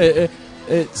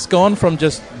it's gone from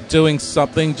just doing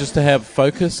something just to have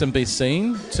focus and be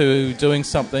seen to doing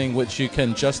something which you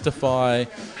can justify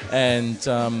and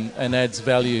adds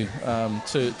value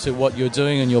to what you're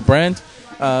doing and your brand.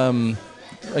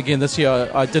 Again, this year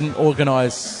I didn't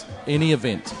organise any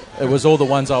event. It was all the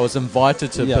ones I was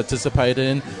invited to participate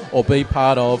in or be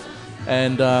part of.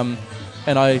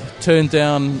 And I turned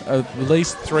down at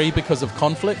least 3 because of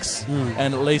conflicts,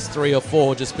 and at least 3 or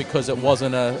 4 just because it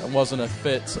wasn't a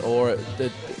fit, or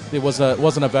there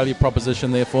wasn't a value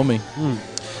proposition there for me.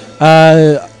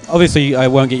 Obviously, I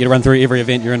won't get you to run through every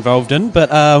event you're involved in,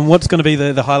 but what's going to be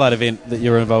the highlight event that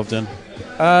you're involved in?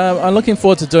 I'm looking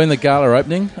forward to doing the gala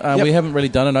opening. We haven't really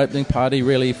done an opening party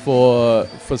really for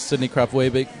Sydney Craft Beer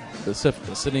Week,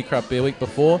 Sydney Craft Beer Week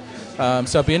before, so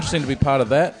it'd be interesting to be part of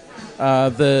that.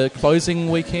 The closing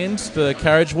weekend, the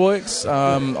Carriage Works,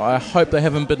 I hope they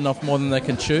haven't bitten off more than they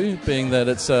can chew, being that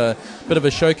it's a bit of a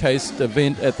showcased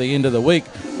event at the end of the week,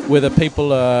 whether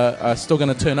people are still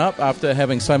going to turn up after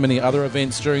having so many other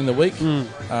events during the week.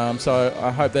 So I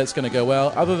hope that's going to go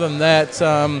well. Other than that,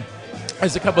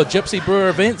 there's a couple of Gypsy Brewer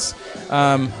events.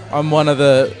 I'm one of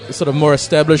the sort of more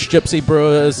established Gypsy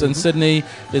brewers in Sydney.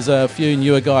 There's a few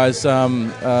newer guys on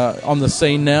the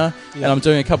scene now, and I'm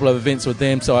doing a couple of events with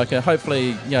them, so I can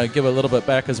hopefully give a little bit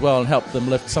back as well and help them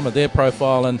lift some of their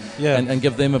profile and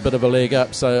give them a bit of a leg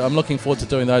up. So I'm looking forward to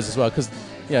doing those as well, because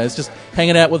it's just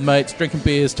hanging out with mates, drinking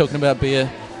beers, talking about beer.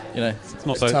 It's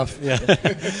not so tough. Yeah.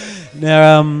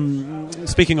 Now,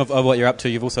 speaking of what you're up to,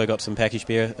 you've also got some packaged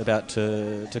beer about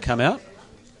to come out.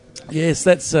 Yes,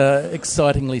 that's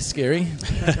excitingly scary.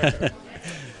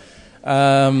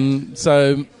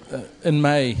 So in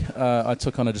May, I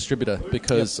took on a distributor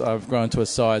because I've grown to a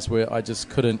size where I just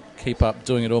couldn't keep up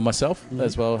doing it all myself,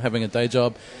 as well, having a day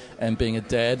job and being a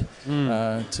dad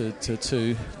to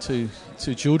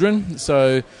two children.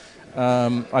 So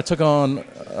I took on...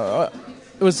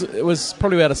 It was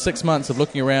probably about 6 months of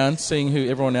looking around, seeing who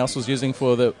everyone else was using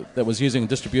that was using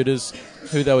distributors,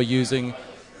 who they were using,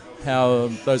 how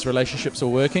those relationships were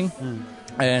working,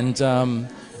 and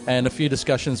a few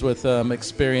discussions with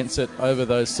Experience It over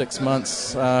those 6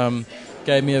 months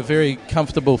gave me a very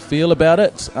comfortable feel about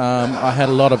it. I had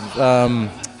a lot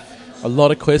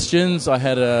of questions. I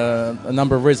had a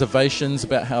number of reservations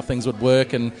about how things would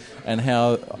work and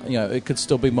how it could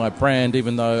still be my brand,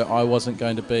 even though I wasn't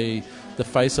going to be the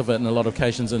face of it in a lot of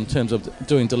occasions in terms of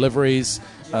doing deliveries,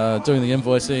 doing the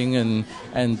invoicing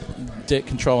and debt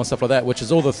control and stuff like that, which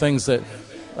is all the things that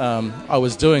I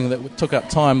was doing that took up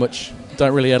time, which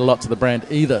don't really add a lot to the brand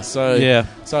either.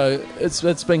 So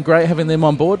it's been great having them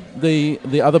on board.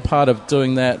 The other part of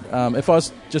doing that, if I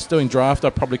was just doing draft, I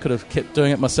probably could have kept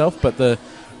doing it myself, but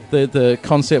the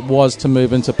concept was to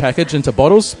move into package, into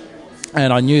bottles.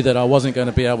 And I knew that I wasn't going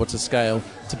to be able to scale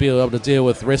to be able to deal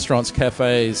with restaurants,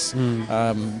 cafes,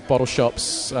 bottle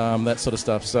shops, that sort of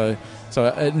stuff. So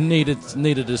it needed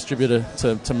a distributor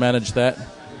to manage that,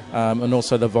 and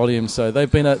also the volume. So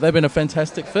they've been a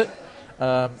fantastic fit.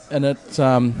 And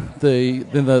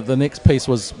the next piece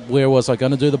was, where was I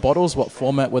going to do the bottles? What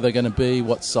format were they going to be?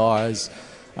 What size?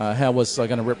 How was I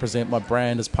going to represent my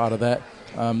brand as part of that?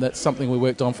 That's something we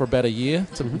worked on for about a year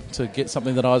to get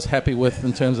something that I was happy with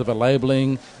in terms of a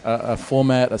labelling, a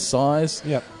format, a size.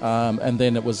 And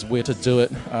then it was where to do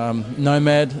it.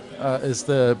 Nomad is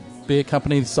the beer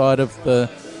company side of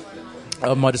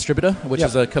my distributor, which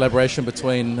is a collaboration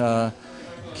between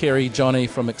Kerry, Johnny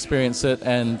from Experience It,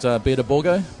 and Beer de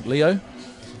Borgo, Leo.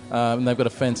 And they've got a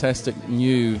fantastic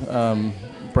new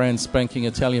brand spanking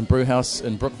Italian brew house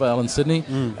in Brookvale in Sydney,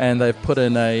 and they've put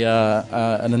in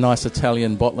a nice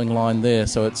Italian bottling line there,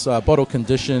 so it's bottle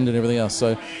conditioned and everything else.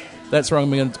 So that's where I'm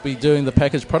going to be doing the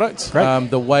packaged product.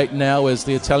 The wait now is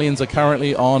the Italians are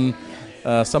currently on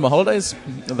summer holidays.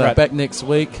 They're back next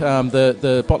week.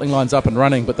 The bottling line's up and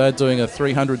running, but they're doing a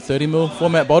 330ml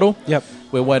format bottle.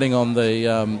 we're waiting on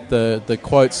the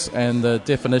quotes and the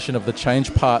definition of the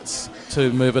change parts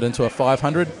to move it into a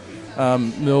 500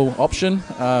 ml option.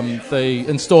 The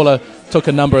installer took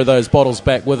a number of those bottles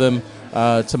back with him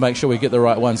to make sure we get the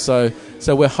right one. So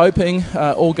we're hoping,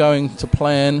 all going to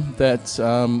plan, that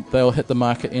they'll hit the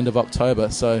market end of October.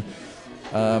 So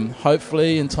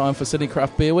hopefully in time for Sydney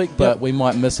Craft Beer Week, but we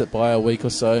might miss it by a week or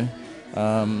so.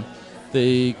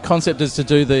 The concept is to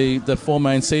do the 4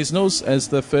 main seasonals as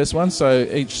the first one. So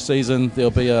each season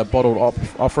there'll be a bottled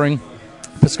offering.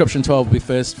 Prescription 12 will be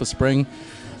first for spring.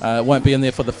 It won't be in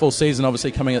there for the full season,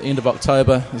 obviously coming at the end of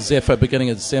October. Zephyr beginning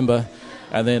of December.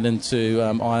 And then into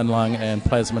Iron Lung and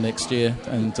Plasma next year.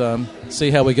 And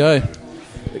see how we go.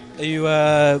 Are you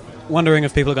wondering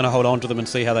if people are going to hold on to them and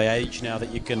see how they age now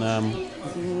that you can...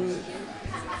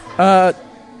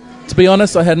 To be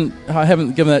honest, I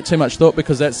haven't given that too much thought,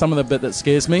 because that's some of the bit that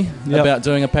scares me about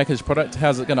doing a packaged product.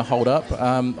 How's it going to hold up?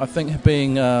 I think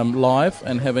being live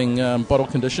and having bottle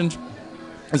conditioned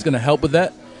is going to help with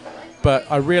that. But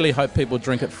I really hope people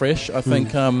drink it fresh. I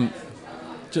think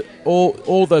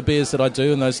all the beers that I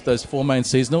do in those 4 main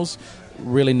seasonals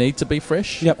really need to be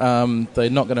fresh. They're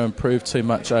not going to improve too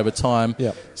much over time.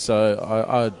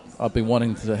 So I've been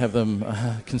wanting to have them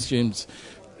consumed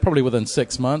probably within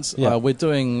 6 months. We're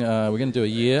going to do a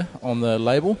year on the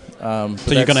label. So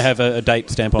you're going to have a date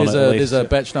stamp on it at least? There's a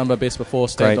batch number best before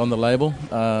stamped on the label.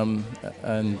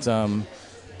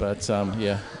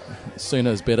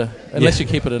 Sooner is better. Unless you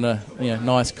keep it in a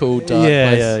nice, cool, dark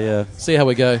place. See how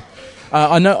we go.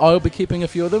 I know I'll be keeping a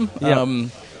few of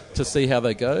them to see how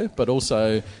they go, but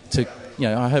also to...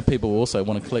 I hope people also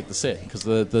want to collect the set, because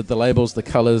the labels, the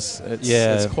colours,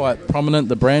 it's quite prominent,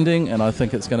 the branding, and I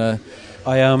think it's going to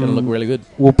look really good.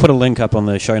 We'll put a link up on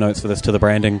the show notes for this to the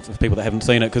branding for people that haven't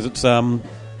seen it, because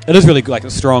it is really like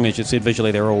strong, as you said.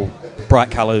 Visually, they're all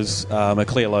bright colours, a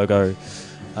clear logo.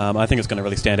 I think it's going to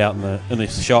really stand out in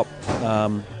this shop.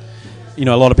 A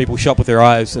lot of people shop with their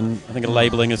eyes, and I think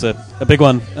labelling is a big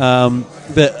one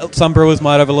that some brewers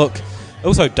might overlook.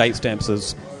 Also, date stamps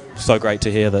is so great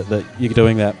to hear that you're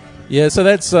doing that. Yeah, so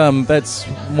that's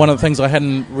one of the things I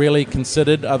hadn't really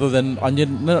considered, other than I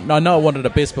know I wanted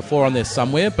a best before on there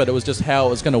somewhere, but it was just how it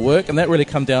was going to work, and that really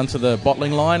come down to the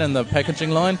bottling line and the packaging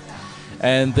line.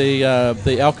 And the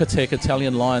Alcatech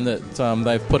Italian line that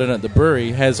they've put in at the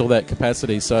brewery has all that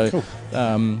capacity. So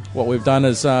what we've done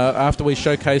is, after we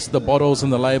showcased the bottles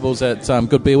and the labels at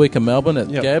Good Beer Week in Melbourne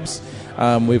at Gabs,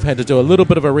 we've had to do a little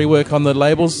bit of a rework on the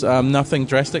labels, nothing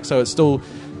drastic. So it's still...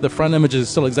 The front image is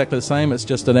still exactly the same. It's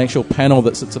just an actual panel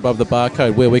that sits above the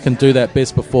barcode where we can do that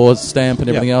best before stamp and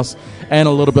everything else, and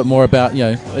a little bit more about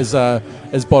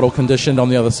is bottle conditioned on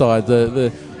the other side.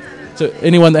 To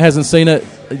anyone that hasn't seen it,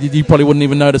 you probably wouldn't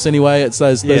even notice anyway. It's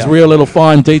those real little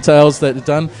fine details that are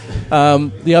done.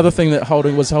 The other thing that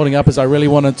was holding up is I really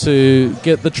wanted to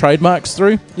get the trademarks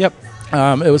through. It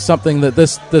was something that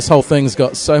this whole thing's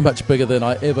got so much bigger than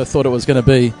I ever thought it was going to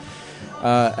be.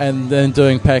 And then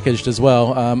doing packaged as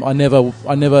well. I never,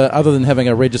 other than having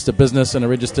a registered business and a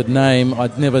registered name,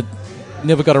 I'd never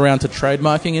got around to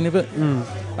trademarking any of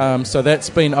it. So that's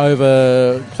been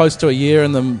over close to a year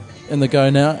in the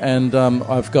go now, and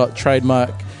I've got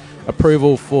trademark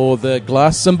approval for the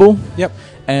glass symbol.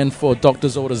 And for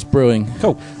Doctor's Orders Brewing.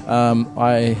 Cool.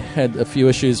 I had a few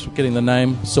issues getting the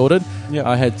name sorted.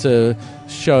 I had to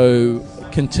show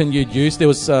continued use. There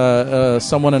was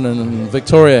someone in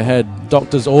Victoria had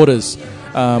Doctor's Orders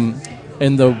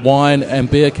in the wine and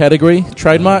beer category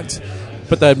trademarked,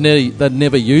 but they'd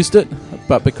never used it.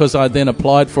 But because I then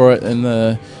applied for it and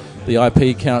the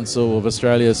IP Council of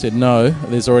Australia said no,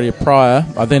 there's already a prior,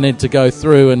 I then had to go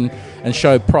through and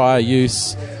show prior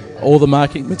use, all the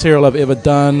marketing material I've ever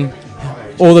done,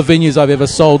 all the venues I've ever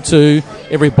sold to,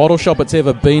 every bottle shop it's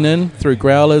ever been in through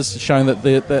growlers, showing that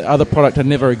the other product had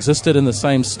never existed in the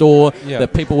same store,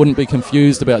 that people wouldn't be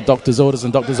confused about Doctor's Orders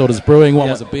and Doctor's Orders Brewing. One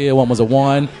was a beer, one was a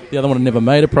wine, the other one had never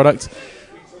made a product.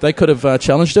 They could have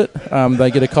challenged it. They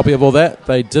get a copy of all that.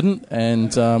 They didn't,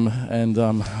 and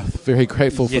I'm very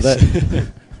grateful for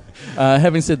that.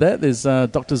 Having said that, there's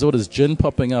Doctor's Orders Gin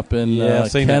popping up in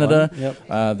Canada.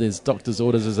 There's Doctor's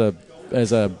Orders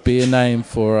as a beer name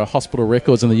for Hospital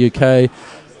Records in the UK.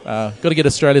 Got to get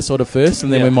Australia sorted first,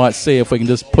 and then we might see if we can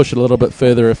just push it a little bit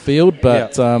further afield.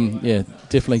 But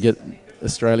definitely get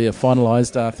Australia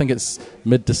finalised. I think it's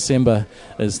mid-December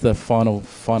is the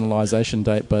finalisation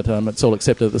date, but it's all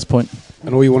accepted at this point.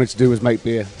 And all you wanted to do was make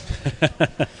beer.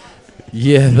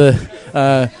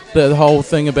 The whole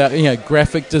thing about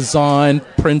graphic design,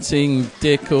 printing,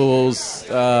 decals,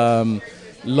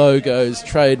 logos,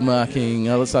 trademarking,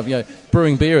 other stuff.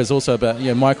 Brewing beer is also about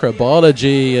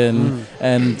microbiology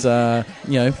and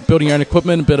building your own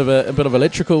equipment, a bit of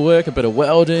electrical work, a bit of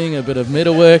welding, a bit of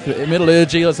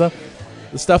metallurgy, or stuff.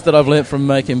 The stuff that I've learnt from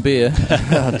making beer.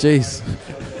 Oh, jeez.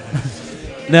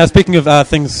 Now, speaking of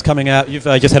things coming out, you've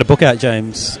just had a book out,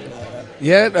 James.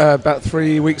 Yeah, about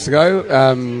 3 weeks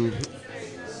ago.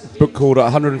 Book called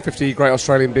 150 Great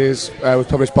Australian Beers was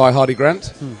published by Hardy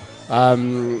Grant,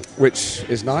 which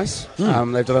is nice.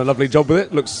 They've done a lovely job with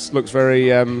it. Looks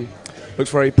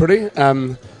very pretty.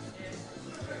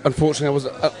 Unfortunately,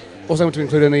 I wasn't able to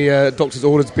include any doctor's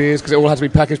orders beers because it all had to be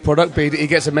packaged product. But he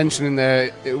gets a mention in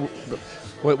there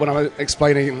when I was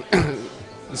explaining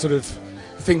the sort of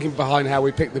thinking behind how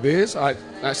we pick the beers. I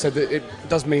said that it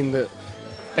does mean that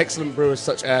excellent brewers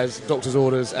such as Doctor's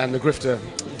Orders and The Grifter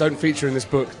don't feature in this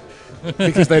book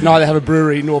because they neither have a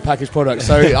brewery nor packaged product.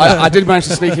 So I did manage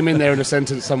to sneak him in there in a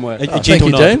sentence somewhere. Thank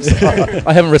you, James.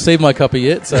 I haven't received my copy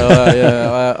yet,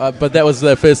 so but that was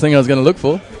the first thing I was going to look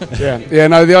for.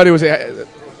 No, the idea was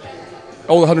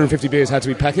all the 150 beers had to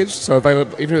be packaged, so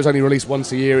available. Even if it was only released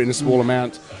once a year in a small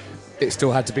amount, it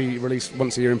still had to be released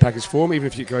once a year in packaged form, even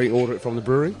if you could order it from the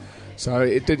brewery. So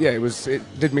it did. Yeah,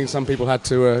 it did mean some people had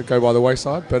to go by the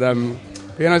wayside, but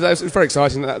it's very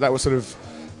exciting. That was sort of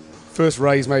first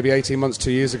raised maybe 18 months,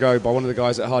 2 years ago by one of the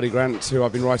guys at Hardy Grant who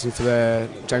I've been writing for their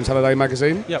James Halliday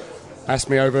magazine. Yep. Asked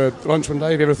me over lunch one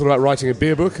day, have you ever thought about writing a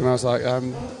beer book? And I was like,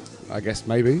 I guess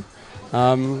maybe.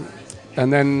 And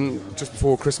then just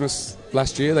before Christmas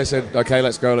last year, they said, okay,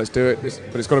 let's go, let's do it.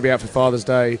 But it's got to be out for Father's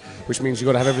Day, which means you've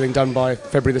got to have everything done by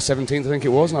February the 17th, I think it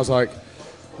was. And I was like,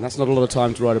 that's not a lot of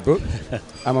time to write a book. And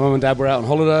my mum and dad were out on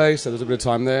holiday, so there was a bit of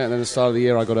time there. And then at the start of the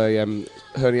year, I got a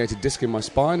herniated disc in my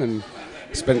spine and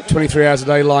spent 23 hours a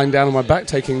day lying down on my back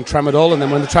taking Tramadol. And then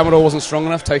when the Tramadol wasn't strong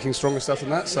enough, taking stronger stuff than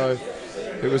that. So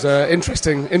it was an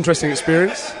interesting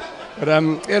experience. But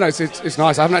it's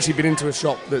nice. I haven't actually been into a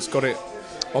shop that's got it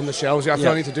on the shelves. I feel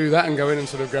I need to do that and go in and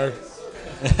sort of go,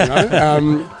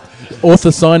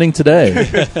 author signing today.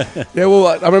 Yeah, well,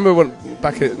 I remember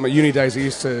back at my uni days, I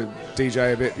used to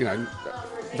DJ a bit,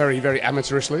 very, very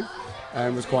amateurishly,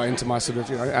 and was quite into my sort of,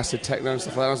 acid techno and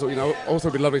stuff like that. I thought, also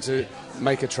it'd be lovely to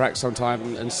make a track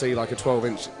sometime and see like a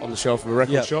 12-inch on the shelf of a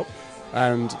record shop.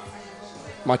 And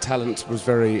my talent was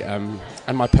very, and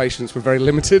my patience were very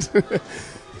limited.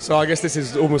 So I guess this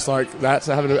is almost like that.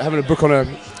 So having a book on a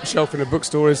shelf in a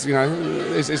bookstore is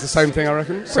the same thing, I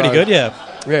reckon. Pretty good, yeah.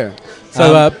 Yeah.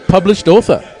 So published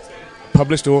author.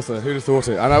 Published author. Who'd have thought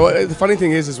it? And the funny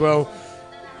thing is as well,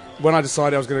 when I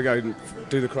decided I was going to go and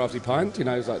do the Crafty Pint, it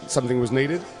was like something was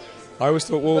needed. I always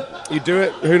thought, well, you do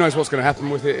it. Who knows what's going to happen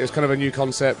with it? It's kind of a new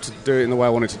concept to do it in the way I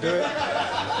wanted to do it.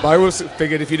 But I always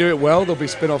figured if you do it well, there'll be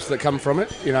spin-offs that come from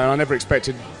it. And I never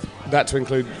expected that to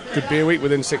include Good Beer Week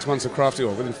within 6 months of Crafty,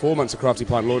 or within 4 months of Crafty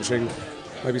Pint launching,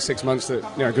 maybe 6 months that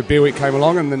Good Beer Week came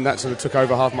along, and then that sort of took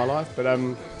over half my life. But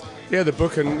the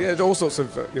book and all sorts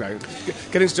of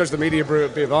getting to judge the media brew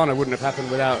at Beervana wouldn't have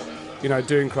happened without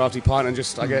doing Crafty Pint and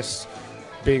just I guess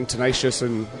being tenacious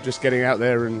and just getting out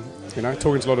there and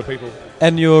talking to a lot of people.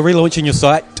 And you're relaunching your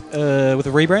site with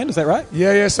a rebrand, is that right?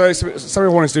 Yeah. So it's something I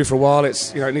wanted to do for a while.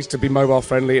 It's it needs to be mobile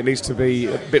friendly. It needs to be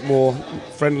a bit more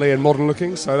friendly and modern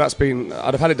looking. So I'd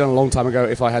have had it done a long time ago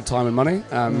if I had time and money.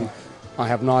 I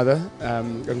have neither,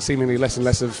 and seemingly less and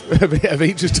less of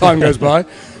each as time goes by.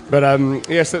 But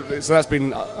so that's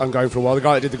been ongoing for a while. The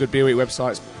guy that did the Good Beer Week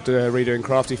website's redoing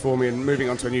Crafty for me and moving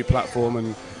onto a new platform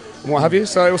and what have you.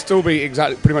 So it will still be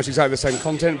pretty much exactly the same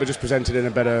content, but just presented in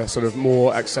a better, sort of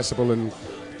more accessible and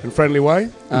friendly way.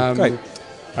 Great.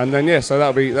 And then so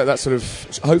that'll be that sort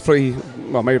of hopefully,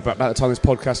 well, maybe about the time this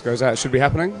podcast goes out, it should be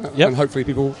happening. Yep. And hopefully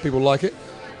people like it.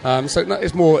 So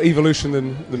it's more evolution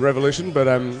than revolution, but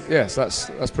so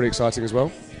that's pretty exciting as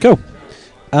well. Cool.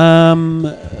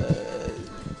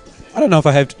 I don't know if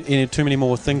I have too many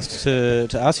more things to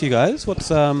ask you guys. What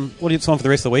are you on for the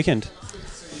rest of the weekend?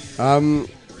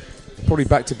 Probably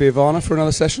back to Beervana for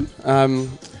another session.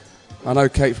 I know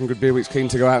Kate from Good Beer Week's keen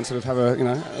to go out and sort of have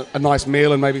a nice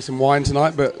meal and maybe some wine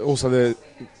tonight, but also the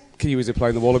Kiwis are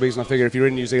playing the Wallabies, and I figure if you're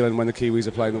in New Zealand when the Kiwis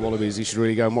are playing the Wallabies, you should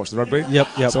really go and watch the rugby.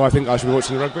 Yep. So I think I should be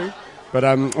watching the rugby.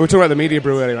 But we were talking about the media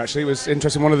brew earlier, actually. It was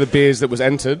interesting. One of the beers that was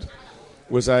entered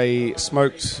was a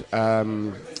smoked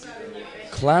clam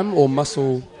or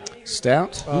mussel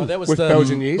stout That was with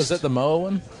Belgian yeast. Was that the Moa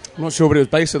one? I'm not sure, but it was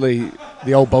basically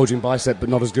the old bulging bicep, but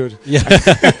not as good. Yeah.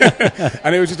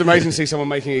 And it was just amazing to see someone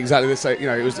making exactly the same.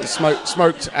 It was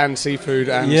smoked and seafood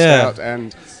and Yeah. stout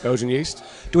and Belgian yeast.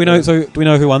 Do we know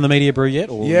who won the media brew yet?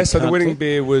 Or Yeah, so the can't winning say?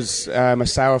 beer was a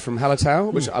sour from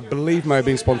Hallertau, which I believe may have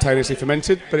been spontaneously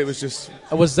fermented, but it was just...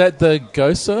 Was that the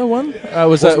Gosa one?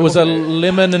 Was a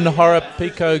lemon and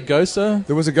Horapico Gosa?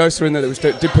 There was a Gosa in there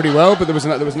that did pretty well, but there was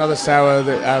another sour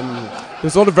that...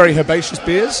 there's a lot of very herbaceous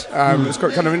beers. It was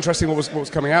kind of interesting what was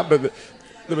coming out, but...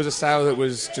 There was a sour that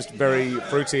was just very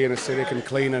fruity and acidic and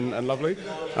clean and lovely.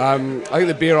 I think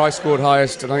the beer I scored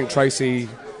highest, and I think Tracy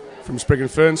from Sprig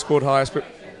and Fern scored highest, but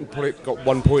probably got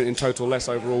 1 point in total less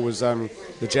overall, was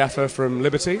the Jaffa from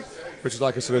Liberty, which is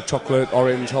like a sort of chocolate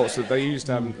orange hot. So they used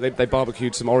they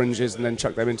barbecued some oranges and then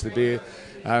chucked them into the beer.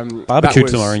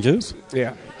 Barbecued some oranges.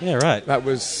 Yeah, Yeah, right. that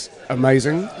was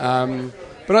amazing.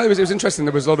 But no, it was interesting.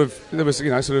 There was sort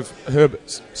of herb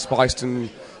spiced and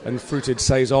fruited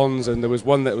saisons, and there was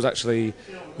one that was actually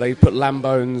they put lamb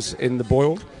bones in the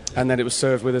boil, and then it was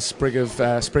served with a sprig of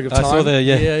thyme. I saw the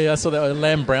Yeah, I saw that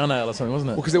lamb brown ale or something,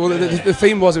 wasn't it? Because the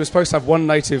theme was it was supposed to have one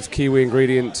native Kiwi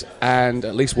ingredient and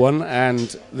at least one,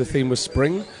 and the theme was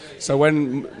spring. So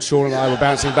when Sean and I were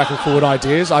bouncing back and forward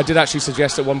ideas, I did actually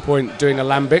suggest at one point doing a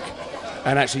lambic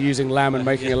and actually using lamb and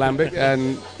making a lambic,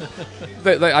 and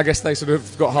I guess they sort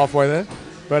of got halfway there.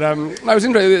 But no, it was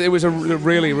interesting. It was a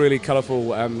really, really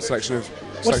colourful selection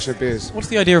of beers. What's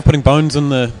the idea of putting bones in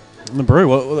the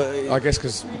brew? I guess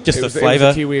because Just it the was a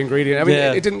flavour. Kiwi ingredient. I mean,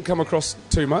 Yeah. it didn't come across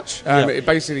too much. Yeah. It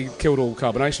basically killed all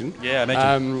carbonation. Yeah, I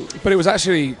imagine. But it was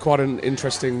actually quite an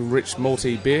interesting, rich,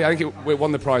 malty beer. I think it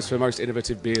won the prize for most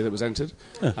innovative beer that was entered.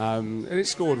 And it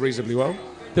scored reasonably well.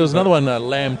 There was another one,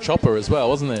 lamb chopper as well,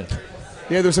 wasn't there?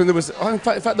 Yeah, there was. In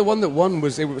fact, the one that won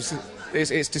was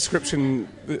its description.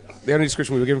 The only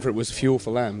description we were given for it was fuel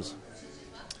for lambs.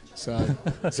 So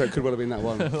it could well have been that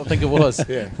one. I think it was.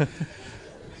 Yeah.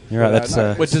 You're right.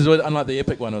 That's Which is unlike the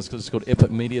Epic one, it was cause it's called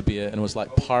Epic Media Beer, and it was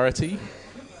like piratey,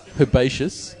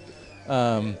 herbaceous,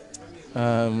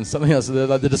 something else.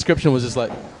 The description was just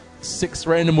like 6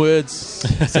 random words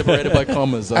separated by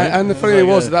commas. And the funny thing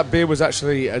was that beer was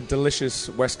actually a delicious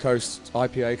West Coast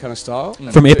IPA kind of style.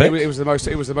 From Epic? It was the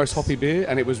most hoppy beer,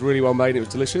 and it was really well made. It was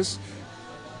delicious.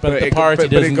 But the piratey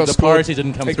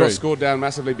didn't come It through. got scored down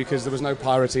massively because there was no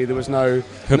piratey, there was no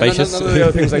Herbaceous? None of the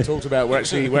other things they talked about were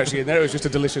actually in there. It was just a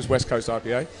delicious West Coast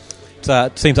IPA.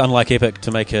 it seems unlike Epic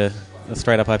to make a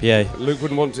straight up IPA. Luke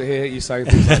wouldn't want to hear you saying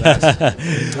things like that.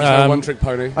 There's no one-trick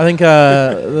pony. I think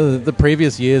the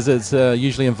previous years it's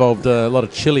usually involved a lot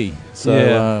of chili.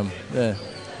 So yeah.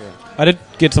 I did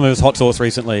get some of his hot sauce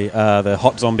recently, the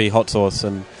Hot Zombie hot sauce,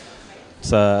 and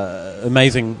it's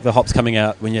amazing the hops coming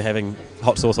out when you're having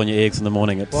hot sauce on your eggs in the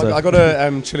morning. It's, Well, I got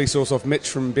a chili sauce off Mitch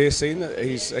from Beer Scene.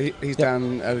 He's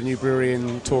down at a new brewery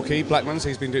in Torquay, Blackman's.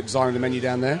 He's been designing the menu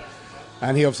down there.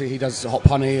 And he does hot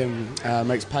honey and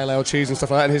makes pale ale cheese and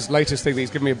stuff like that. And his latest thing that he's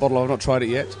given me a bottle of, I've not tried it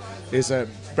yet, is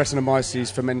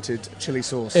Brettanomyces fermented chili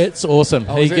sauce. It's awesome.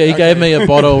 Oh, he is it? gave me a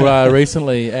bottle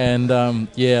recently, and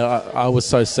I was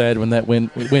so sad when that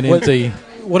went empty.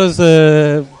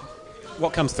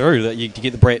 What comes through? That you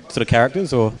get the Brett sort of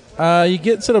characters, or You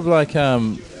get sort of like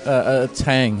a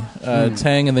tang, and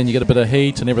then you get a bit of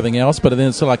heat and everything else. But then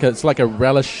it's like a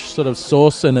relish sort of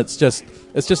sauce, and it's just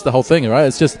the whole thing, right?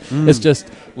 It's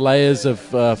just layers of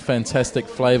fantastic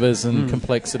flavors and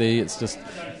complexity. It's just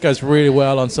goes really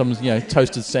well on some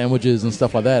toasted sandwiches and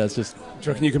stuff like that. It's just. Do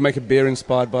you reckon you can make a beer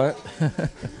inspired by it?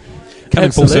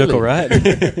 coming full Absolutely. circle, right?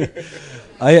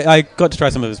 I got to try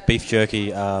some of his beef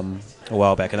jerky a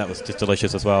while back, and that was just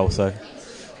delicious as well. So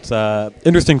it's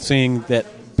interesting seeing that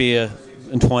beer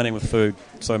entwining with food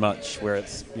so much, where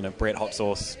it's Brett hot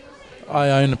sauce. I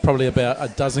own probably about a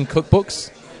dozen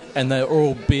cookbooks, and they're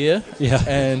all beer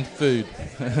and food.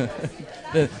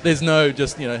 There's no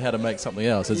just how to make something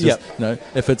else. It's just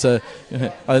if it's a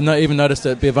I even noticed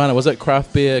at Beervana, was it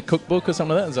craft beer cookbook or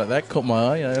something like that? It's like that caught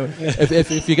my eye.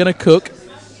 If you're going to cook,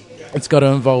 it's got to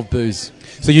involve booze.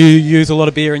 So you use a lot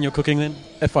of beer in your cooking then?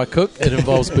 If I cook, it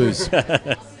involves booze.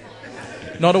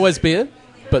 Not always beer,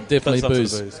 but definitely But some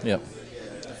booze. sort of booze. Yep.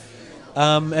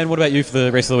 And what about you for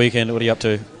the rest of the weekend? What are you up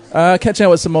to? Catching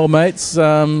out with some old mates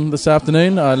this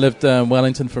afternoon. I lived in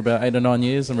Wellington for about 8 or 9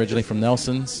 years. I'm originally from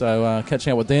Nelson, so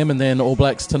catching out with them, and then All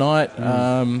Blacks tonight,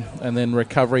 and then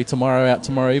recovery out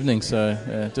tomorrow evening.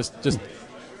 So just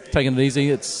taking it easy.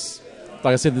 It's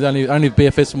like I said, the only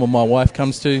beer festival my wife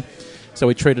comes to, so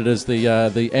we treat it as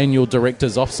the annual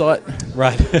director's offsite.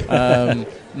 Right.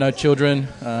 No children,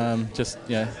 just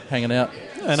hanging out.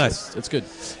 Oh, nice. It's good.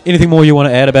 Anything more you want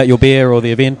to add about your beer or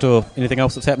the event or anything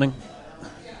else that's happening?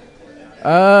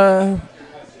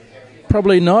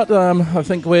 Probably not. I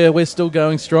think we're still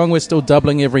going strong. We're still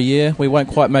doubling every year. We won't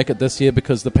quite make it this year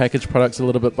because the package product's a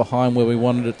little bit behind where we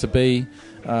wanted it to be.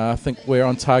 I think we're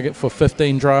on target for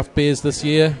 15 draft beers this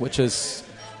year, which is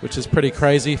pretty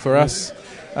crazy for us.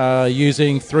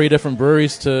 Using 3 different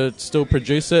breweries to still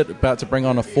produce it. About to bring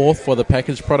on a 4th for the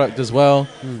packaged product as well.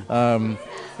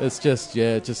 It's just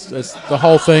the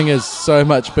whole thing is so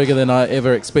much bigger than I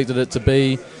ever expected it to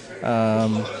be.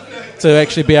 To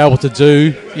actually be able to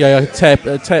do a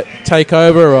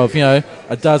takeover of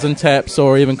a dozen taps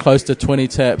or even close to 20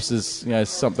 taps is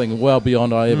something well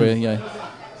beyond I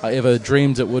ever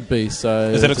dreamed it would be. So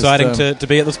is it exciting to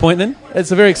be at this point then? It's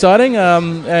very exciting,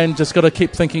 and just got to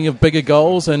keep thinking of bigger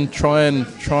goals and try and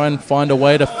find a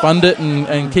way to fund it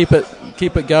and keep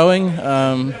it going.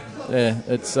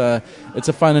 It's a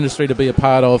fun industry to be a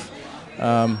part of,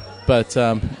 but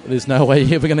there's no way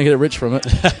you're ever going to get rich from it.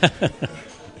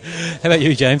 How about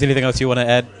you, James? Anything else you want to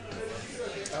add?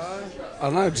 I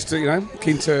don't know, just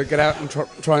keen to get out and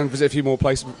try and visit a few more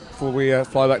places before we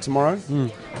fly back tomorrow.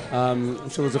 I'm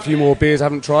sure there's a few more beers I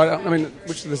haven't tried. I mean,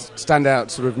 which are the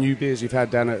standout sort of new beers you've had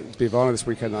down at Beervana this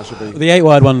weekend? That should be the 8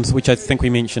 wide ones, which I think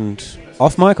we mentioned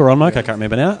off mic or on mic. I can't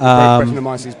remember now.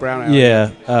 Brettanomyces Brown Ale.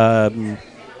 Yeah,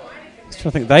 just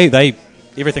trying to think. They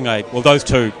everything those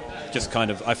 2. Just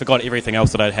kind of, I forgot everything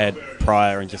else that I'd had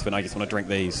prior, and just I just want to drink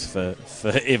these for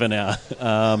forever now.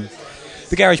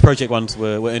 The Garage Project ones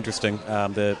were interesting.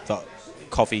 The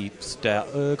coffee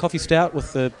stout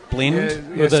with the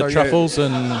blend with the truffles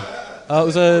and it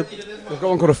was a. They've got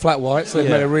one called a flat white, so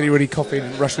they've made a really, really coffee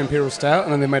Russian Imperial Stout,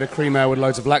 and then they made a cream ale with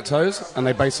loads of lactose, and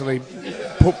they basically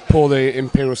pour the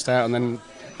Imperial Stout and then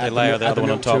layer the other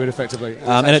one on top. To it effectively.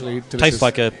 And it tastes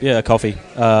like a coffee.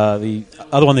 The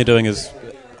other one they're doing is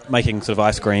making sort of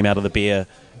ice cream out of the beer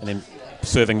and then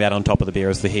serving that on top of the beer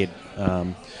as the head.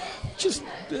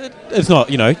 It's not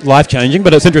life changing,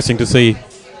 but it's interesting to see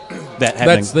that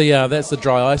happening. That's the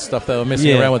dry ice stuff they were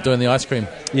messing around with doing the ice cream.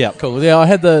 Yeah, cool. Yeah, I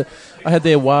had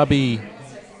their wabi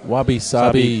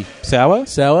sour,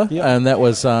 and that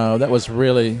was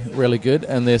really, really good.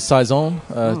 And their saison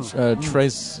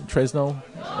Tresnol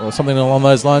or something along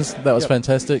those lines, that was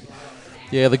fantastic.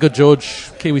 Yeah, the Good George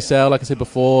Kiwi Sour, like I said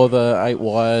before, the 8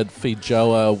 Wired Feed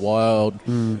Joa Wild,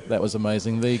 that was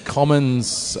amazing. The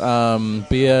Commons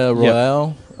Beer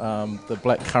Royale, the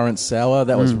Black Currant Sour,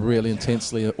 that was really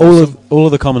intensely awesome. All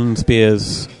of the Commons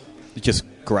beers, just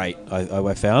great.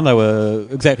 I found they were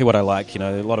exactly what I like.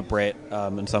 A lot of Brett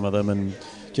in some of them, and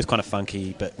just kind of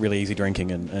funky, but really easy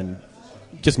drinking and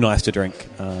just nice to drink.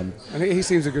 And he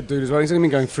seems a good dude as well. He's only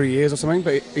been going 3 years or something,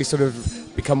 but he's sort of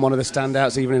become one of the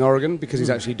standouts even in Oregon because he's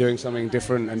actually doing something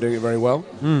different and doing it very well.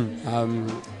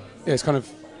 It's kind of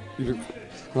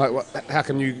like, how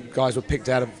come you guys were picked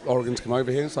out of Oregon to come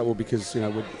over here? It's like, well, because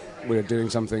we're doing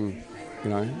something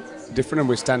different, and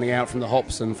we're standing out from the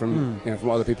hops and from from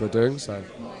what other people are doing. So,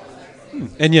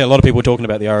 and a lot of people were talking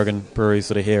about the Oregon breweries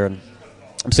that are here, and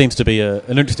it seems to be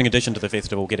an interesting addition to the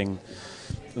festival, getting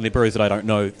the breweries that I don't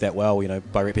know that well,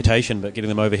 by reputation, but getting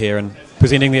them over here and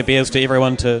presenting their beers to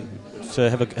everyone to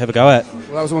have a go at.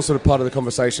 Well, that was one sort of part of the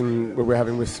conversation we were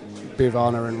having with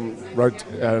Beervana and Road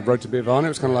to Beervana. It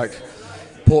was kind of like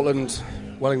Portland,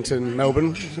 Wellington,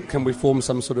 Melbourne. Can we form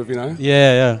some sort of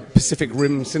Pacific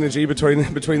Rim synergy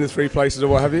between the 3 places or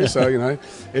what have you? So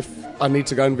if I need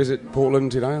to go and visit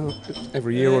Portland,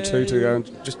 every year or 2 to go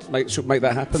and just make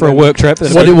that happen for a work trip.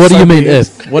 What do you mean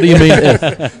if? What do you mean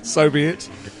if? So be it.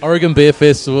 Oregon Beer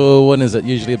Festival, when is it?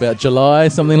 Usually about July,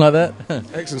 something like that?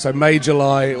 Excellent. So May,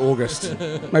 July, August.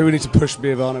 Maybe we need to push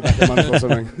Beervana back a month or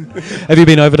something. Have you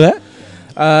been over to that?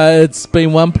 It's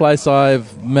been one place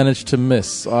I've managed to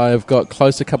miss. I've got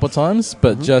close a couple of times,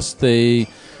 but just the...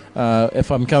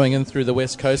 if I'm coming in through the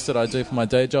West Coast that I do for my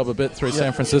day job a bit through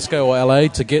San Francisco or LA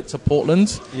to get to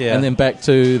Portland and then back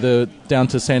to down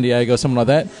to San Diego, something like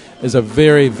that, is a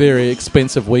very, very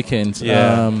expensive weekend.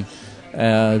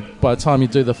 By the time you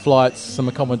do the flights, some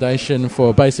accommodation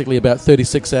for basically about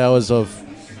 36 hours of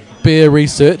beer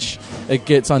research, it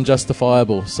gets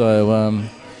unjustifiable. So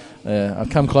I've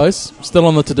come close. Still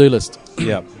on the to-do list.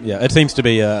 Yeah. It seems to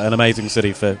be an amazing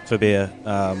city for beer.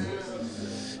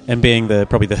 And being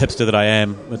probably the hipster that I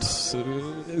am, it's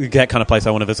that kind of place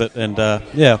I want to visit. And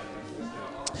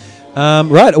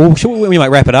right. Well, we might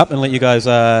wrap it up and let you guys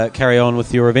carry on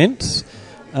with your events.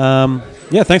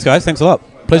 Thanks, guys. Thanks a lot.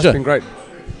 Pleasure. It's been great.